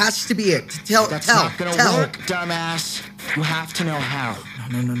 That has to be it. That's not gonna work, dumbass. You have to know how.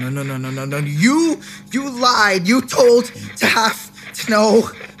 No. You lied. You told to have to know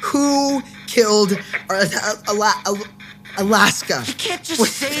who killed Alaska. You can't just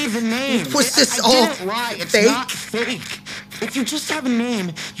say the name. Was this I all didn't lie. It's fake? not fake. If you just have a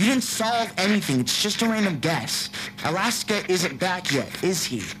name, you didn't solve anything. It's just a random guess. Alaska isn't back yet, is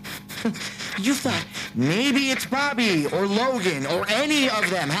he? You thought maybe it's Bobby or Logan or any of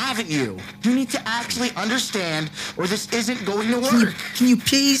them, haven't you? You need to actually understand or this isn't going to work. Can you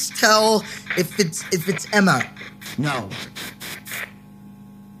please tell if it's Emma? No.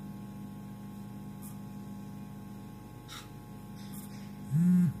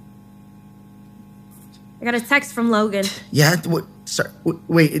 I got a text from Logan. Yeah. Sorry.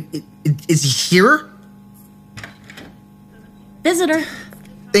 Wait. Is he here? Visitor.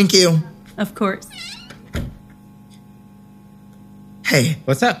 Thank you. Of course. Hey.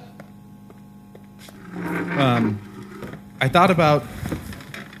 What's up? I thought about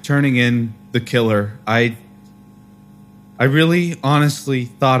turning in the killer. I really honestly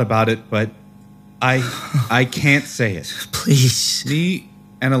thought about it, but I can't say it. Please. Me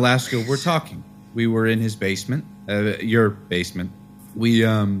and Alaska were talking. We were in his basement, your basement. We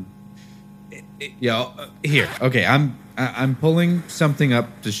here. Okay, I'm pulling something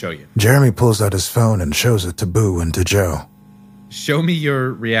up to show you. Jeremy pulls out his phone and shows it to Boo and to Joe. Show me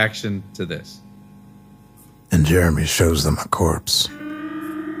your reaction to this. And Jeremy shows them a corpse.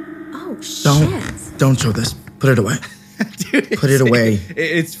 Oh, shit. Don't show this. Put it away. Dude, Put it away.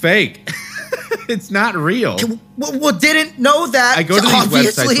 It's fake. It's not real. Well, didn't know that. I go to these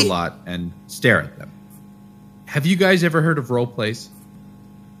obviously. websites a lot and stare at them. Have you guys ever heard of role plays?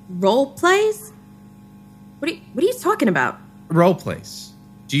 Role plays? What are you talking about? Role plays.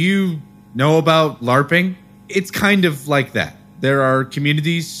 Do you know about LARPing? It's kind of like that. There are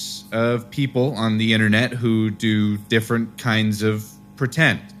communities of people on the internet who do different kinds of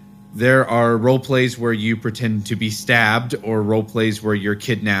pretend. There are role plays where you pretend to be stabbed, or role plays where you're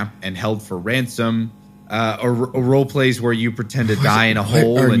kidnapped and held for ransom, or role plays where you pretend to die in a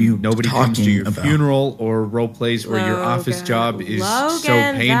hole and nobody comes to your funeral, or role plays where your office job is so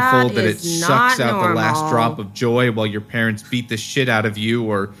painful that it sucks out the last drop of joy while your parents beat the shit out of you,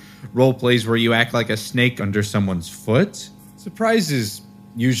 or role plays where you act like a snake under someone's foot. Surprise is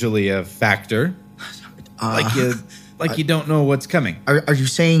usually a factor. Like you don't know what's coming. Are you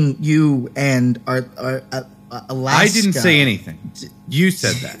saying you and Alaska? I didn't say anything. You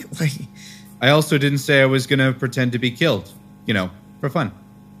said that. I also didn't say I was going to pretend to be killed. You know, for fun.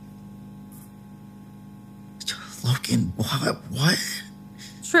 Logan, what?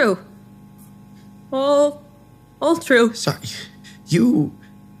 true. All true. Sorry. You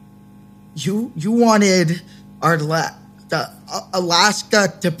wanted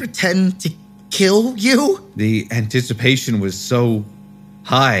Alaska to pretend to kill you? The anticipation was so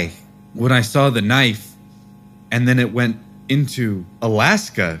high when I saw the knife, and then it went into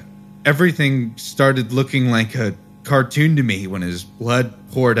Alaska. Everything started looking like a cartoon to me when his blood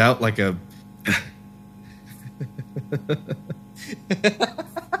poured out like a...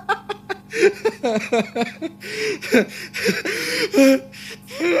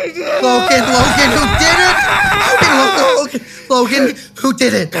 Logan, who did it? Logan, who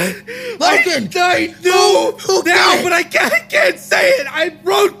did it? Logan! I know now, but I can't say it. I'm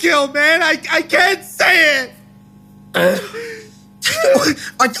roadkill, man. I can't say it.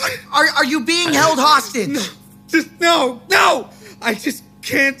 Are you being held hostage? No. I just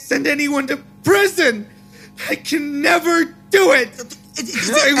can't send anyone to prison. I can never do it.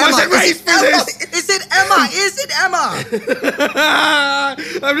 I wasn't raised for this. Is it Emma?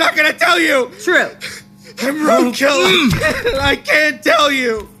 I'm not gonna tell you. True. I'm roadkill. I can't tell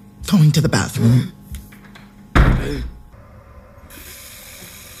you. Going to the bathroom.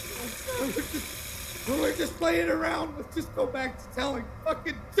 We're just playing around. Let's just go back to telling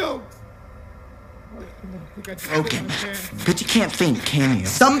fucking jokes. Okay, but you can't think, can you?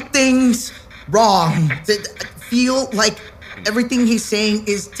 Something's wrong. I feel like everything he's saying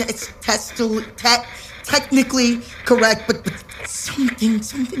is technically correct, but something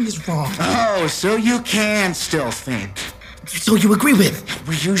is wrong. Oh, so you can still think. So you agree with?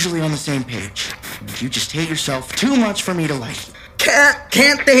 We're usually on the same page. You just hate yourself too much for me to like you.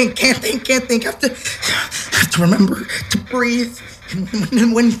 Can't think. Have to remember to breathe.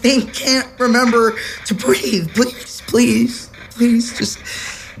 And when they can't remember to breathe, please, just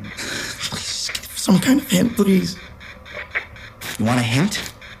give some kind of hint, please. You want a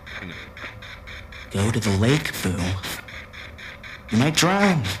hint? Go to the lake, Boo. You might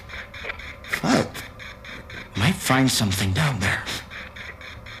drown. But you might find something down there.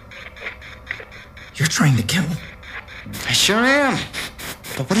 You're trying to kill. I sure am.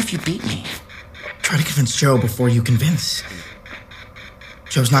 But what if you beat me? Try to convince Joe before you convince.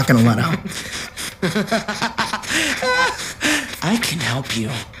 Joe's not gonna let out. I can help you.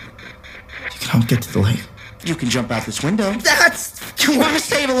 You can help get to the lake. You can jump out this window. You want to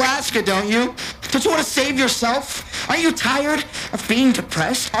save Alaska, don't you? Don't you want to save yourself? Aren't you tired of being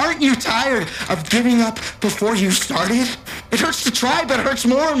depressed? Aren't you tired of giving up before you started? It hurts to try, but it hurts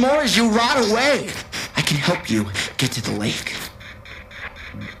more and more as you rot away. I can help you get to the lake.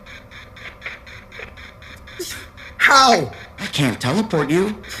 How? I can't teleport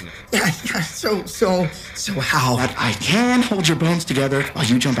you. Yeah, so how? But I can hold your bones together while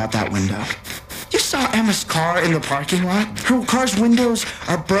you jump out that window. You saw Emma's car in the parking lot? Her car's windows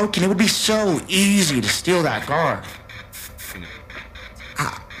are broken. It would be so easy to steal that car.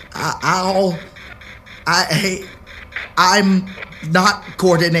 I'm not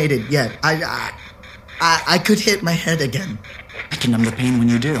coordinated yet. I could hit my head again. I can numb the pain when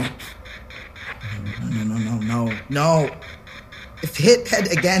you do. No. If hit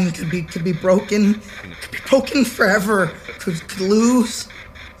head again could be broken forever. Could lose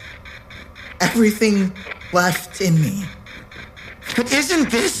everything left in me. But isn't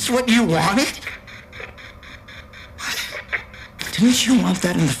this what you wanted? Didn't you want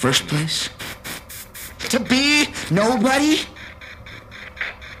that in the first place? To be nobody?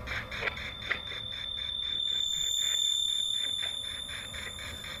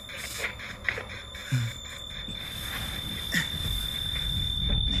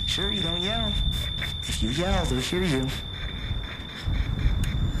 Make sure you don't yell. If you yell, they'll hear you.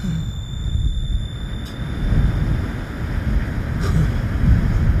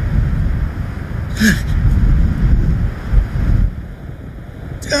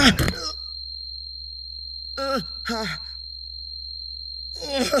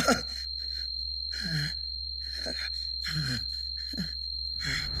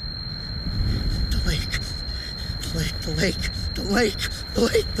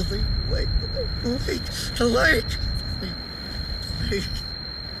 The lake.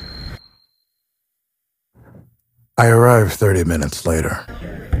 I arrive 30 minutes later.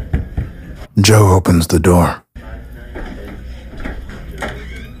 Joe opens the door.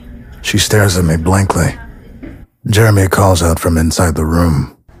 She stares at me blankly. Jeremy calls out from inside the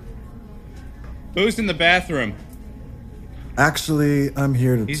room. Who's in the bathroom? Actually, I'm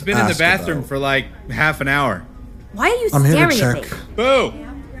here to He's been in the bathroom about. for like half an hour. Why are you I'm here to staring at check. me? Boo!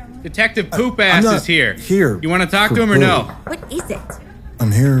 Detective Poop Ass not is here. here You want to talk for to him or Boo. no? What is it?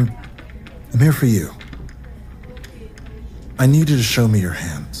 I'm here for you. I need you to show me your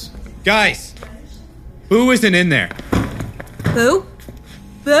hands. Guys, Boo isn't in there. Boo?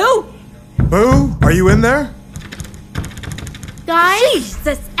 Boo? Boo, are you in there? Guys,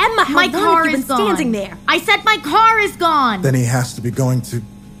 Jesus, Emma, how my long car have you is been gone. standing there? I said my car is gone. Then he has to be going to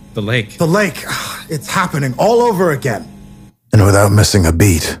The lake. the lake. It's happening all over again. And without missing a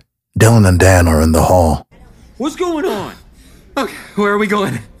beat, Dylan and Dan are in the hall. What's going on? Okay, where are we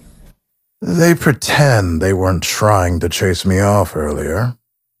going? They pretend they weren't trying to chase me off earlier.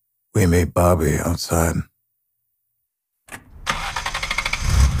 We meet Bobby outside.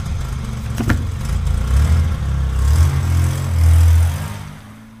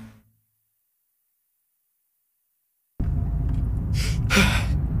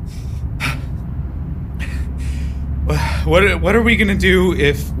 What are we gonna do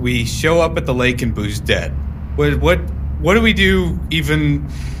if we show up at the lake and Boo's dead? What do we do even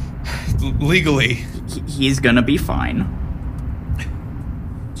legally? He's gonna be fine.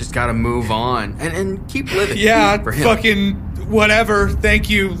 Just gotta move on and keep living. Yeah, for him. fucking whatever. Thank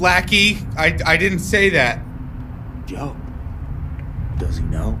you, lackey. I didn't say that. Joe. Does he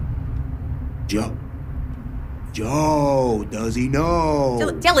know? Joe. Joe, does he know?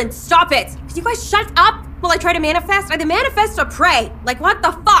 Dylan, stop it! Can you guys shut up while I try to manifest? Either manifest or pray. Like, what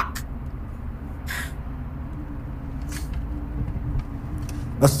the fuck?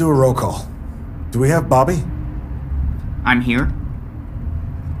 Let's do a roll call. Do we have Bobby? I'm here.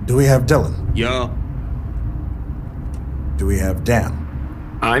 Do we have Dylan? Yeah. Do we have Dan?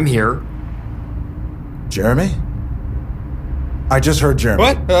 I'm here. Jeremy? I just heard Jeremy.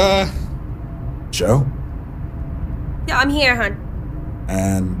 What? Joe? Yeah, I'm here, hon.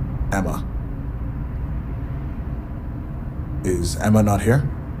 And Emma. Is Emma not here?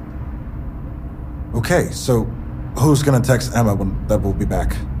 Okay, so who's gonna text Emma that we'll be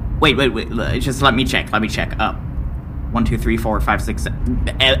back? Wait. Just let me check. 1, 2, 3, 4, 5, 6, 7.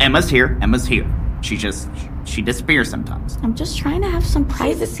 Emma's here. She disappears sometimes. I'm just trying to have some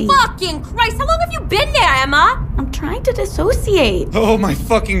privacy. Fucking Christ, how long have you been there, Emma? I'm trying to dissociate. Oh my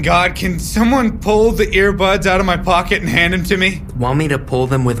fucking God, can someone pull the earbuds out of my pocket and hand them to me? Want me to pull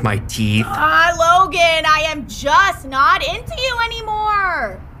them with my teeth? Logan, I am just not into you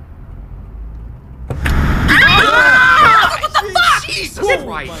anymore. What the fuck? Jesus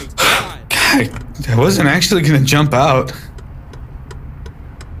Christ. God, I wasn't actually gonna jump out.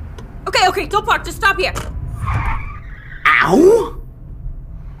 Okay, don't park, just stop here. Ow!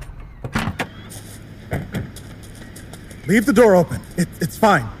 Leave the door open. It's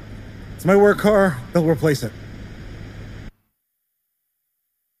fine. It's my work car. They'll replace it.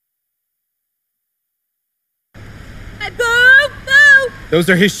 Boo! Those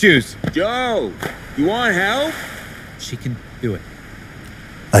are his shoes. Joe, you want help? She can do it.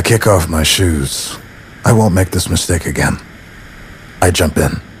 I kick off my shoes. I won't make this mistake again. I jump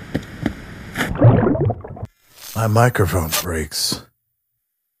in. My microphone breaks.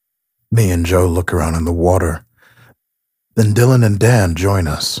 Me and Joe look around in the water. Then Dylan and Dan join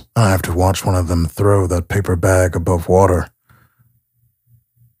us. I have to watch one of them throw that paper bag above water.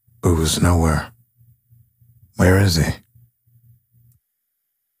 Boo is nowhere. Where is he?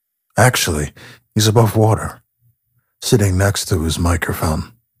 Actually, he's above water, sitting next to his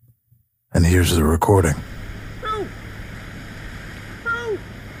microphone. And here's the recording.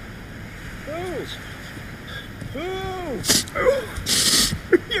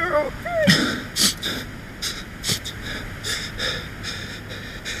 You're okay.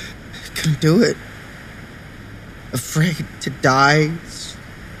 Couldn't do it. Afraid to die.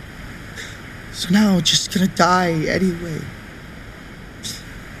 So now just gonna die anyway.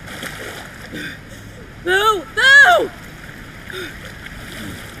 Boo!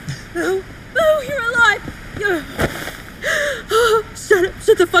 You're alive!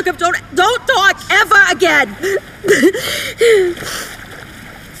 Shut the fuck up! Don't talk ever again!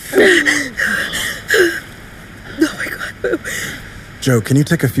 Oh my God, Boo. Joe, can you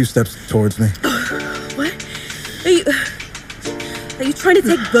take a few steps towards me? What? Are you trying to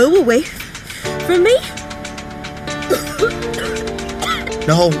take Boo away from me?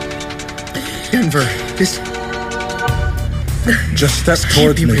 No. Denver, this... Just step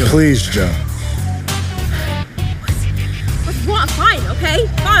towards me, please, Joe. What's wrong? Fine, okay?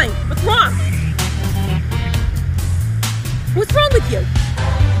 Fine. What's wrong? What's wrong with you?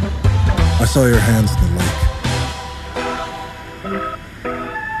 I saw your hands in the lake.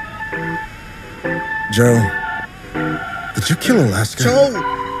 Joe, did you kill Alaska? Joe,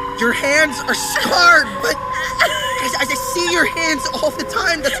 your hands are scarred, but I see your hands all the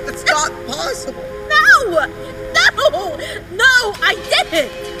time. That's not possible. No, I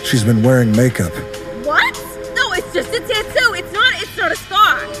didn't. She's been wearing makeup. What? No, it's It's just a tattoo. It's not a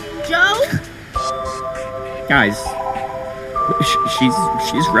scar. Joe? Guys,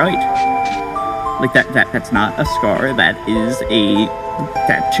 she's right. Like that's not a scar. That is a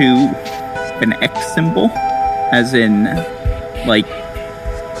tattoo, an X symbol, as in like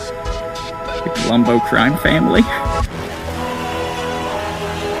the Columbo crime family.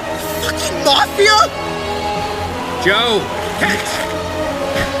 Fucking mafia! Joe, catch!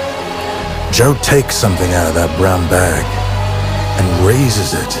 Joe takes something out of that brown bag and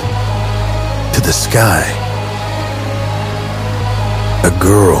raises it to the sky. A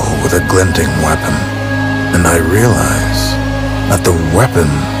girl with a glinting weapon, and I realize that the weapon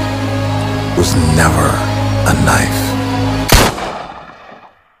was never a knife.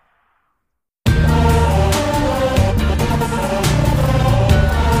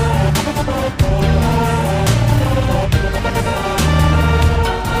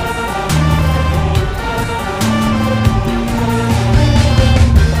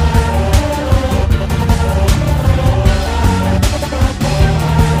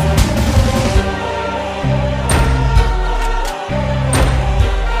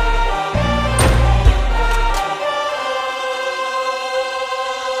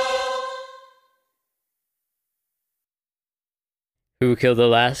 Who Killed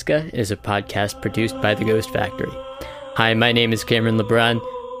Alaska is a podcast produced by The Ghost Factory. Hi, my name is Cameron LeBron.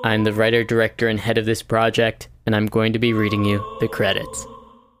 I'm the writer, director, and head of this project, and I'm going to be reading you the credits.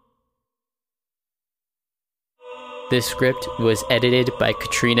 This script was edited by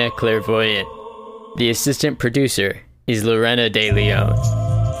Katrina Clairvoyant. The assistant producer is Lorena De Leon.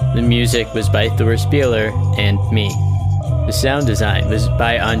 The music was by Thor Spieler and me. The sound design was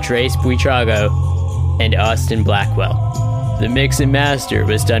by Andres Buitrago and Austin Blackwell. The mix and master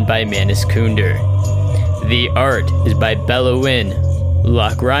was done by Manus Kunder. The art is by Bella Wynn,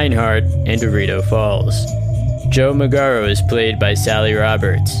 Locke Reinhardt, and Dorito Falls. Joe Magaro is played by Sally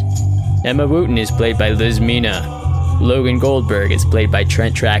Roberts. Emma Wooten is played by Liz Mina. Logan Goldberg is played by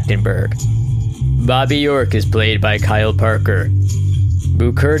Trent Trachtenberg. Bobby York is played by Kyle Parker.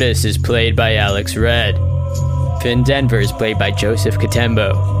 Boo Curtis is played by Alex Red. Finn Denver is played by Joseph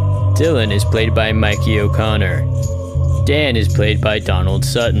Katembo. Dylan is played by Mikey O'Connor. Dan is played by Donald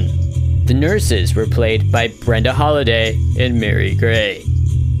Sutton. The nurses were played by Brenda Holliday and Mary Gray.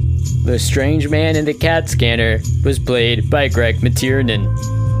 The strange man in the CAT scanner was played by Greg Matiernan.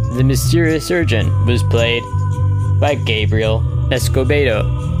 The mysterious surgeon was played by Gabriel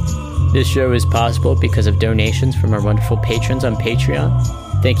Escobedo. This show is possible because of donations from our wonderful patrons on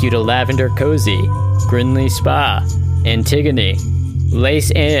Patreon. Thank you to Lavender Cozy, Grinley Spa, Antigone, Lace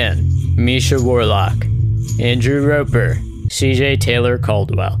Ann, Misha Warlock, Andrew Roper, CJ Taylor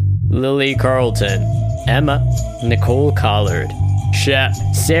Caldwell, Lily Carlton, Emma, Nicole Collard, Shep,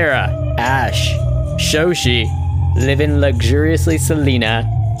 Sarah, Ash, Shoshi, Living Luxuriously Selena,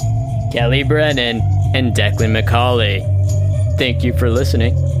 Kelly Brennan, and Declan McCauley. Thank you for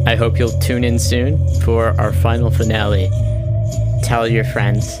listening. I hope you'll tune in soon for our final finale. Tell your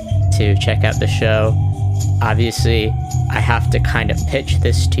friends to check out the show. Obviously, I have to kind of pitch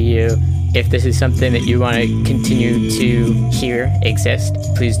this to you. If this is something that you want to continue to hear exist,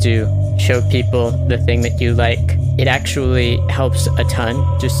 please do show people the thing that you like. It actually helps a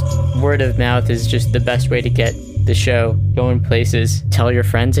ton. Just word of mouth is just the best way to get the show going places. Tell your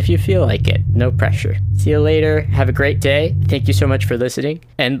friends if you feel like it. No pressure. See you later. Have a great day. Thank you so much for listening,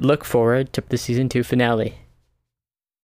 and look forward to the season 2 finale.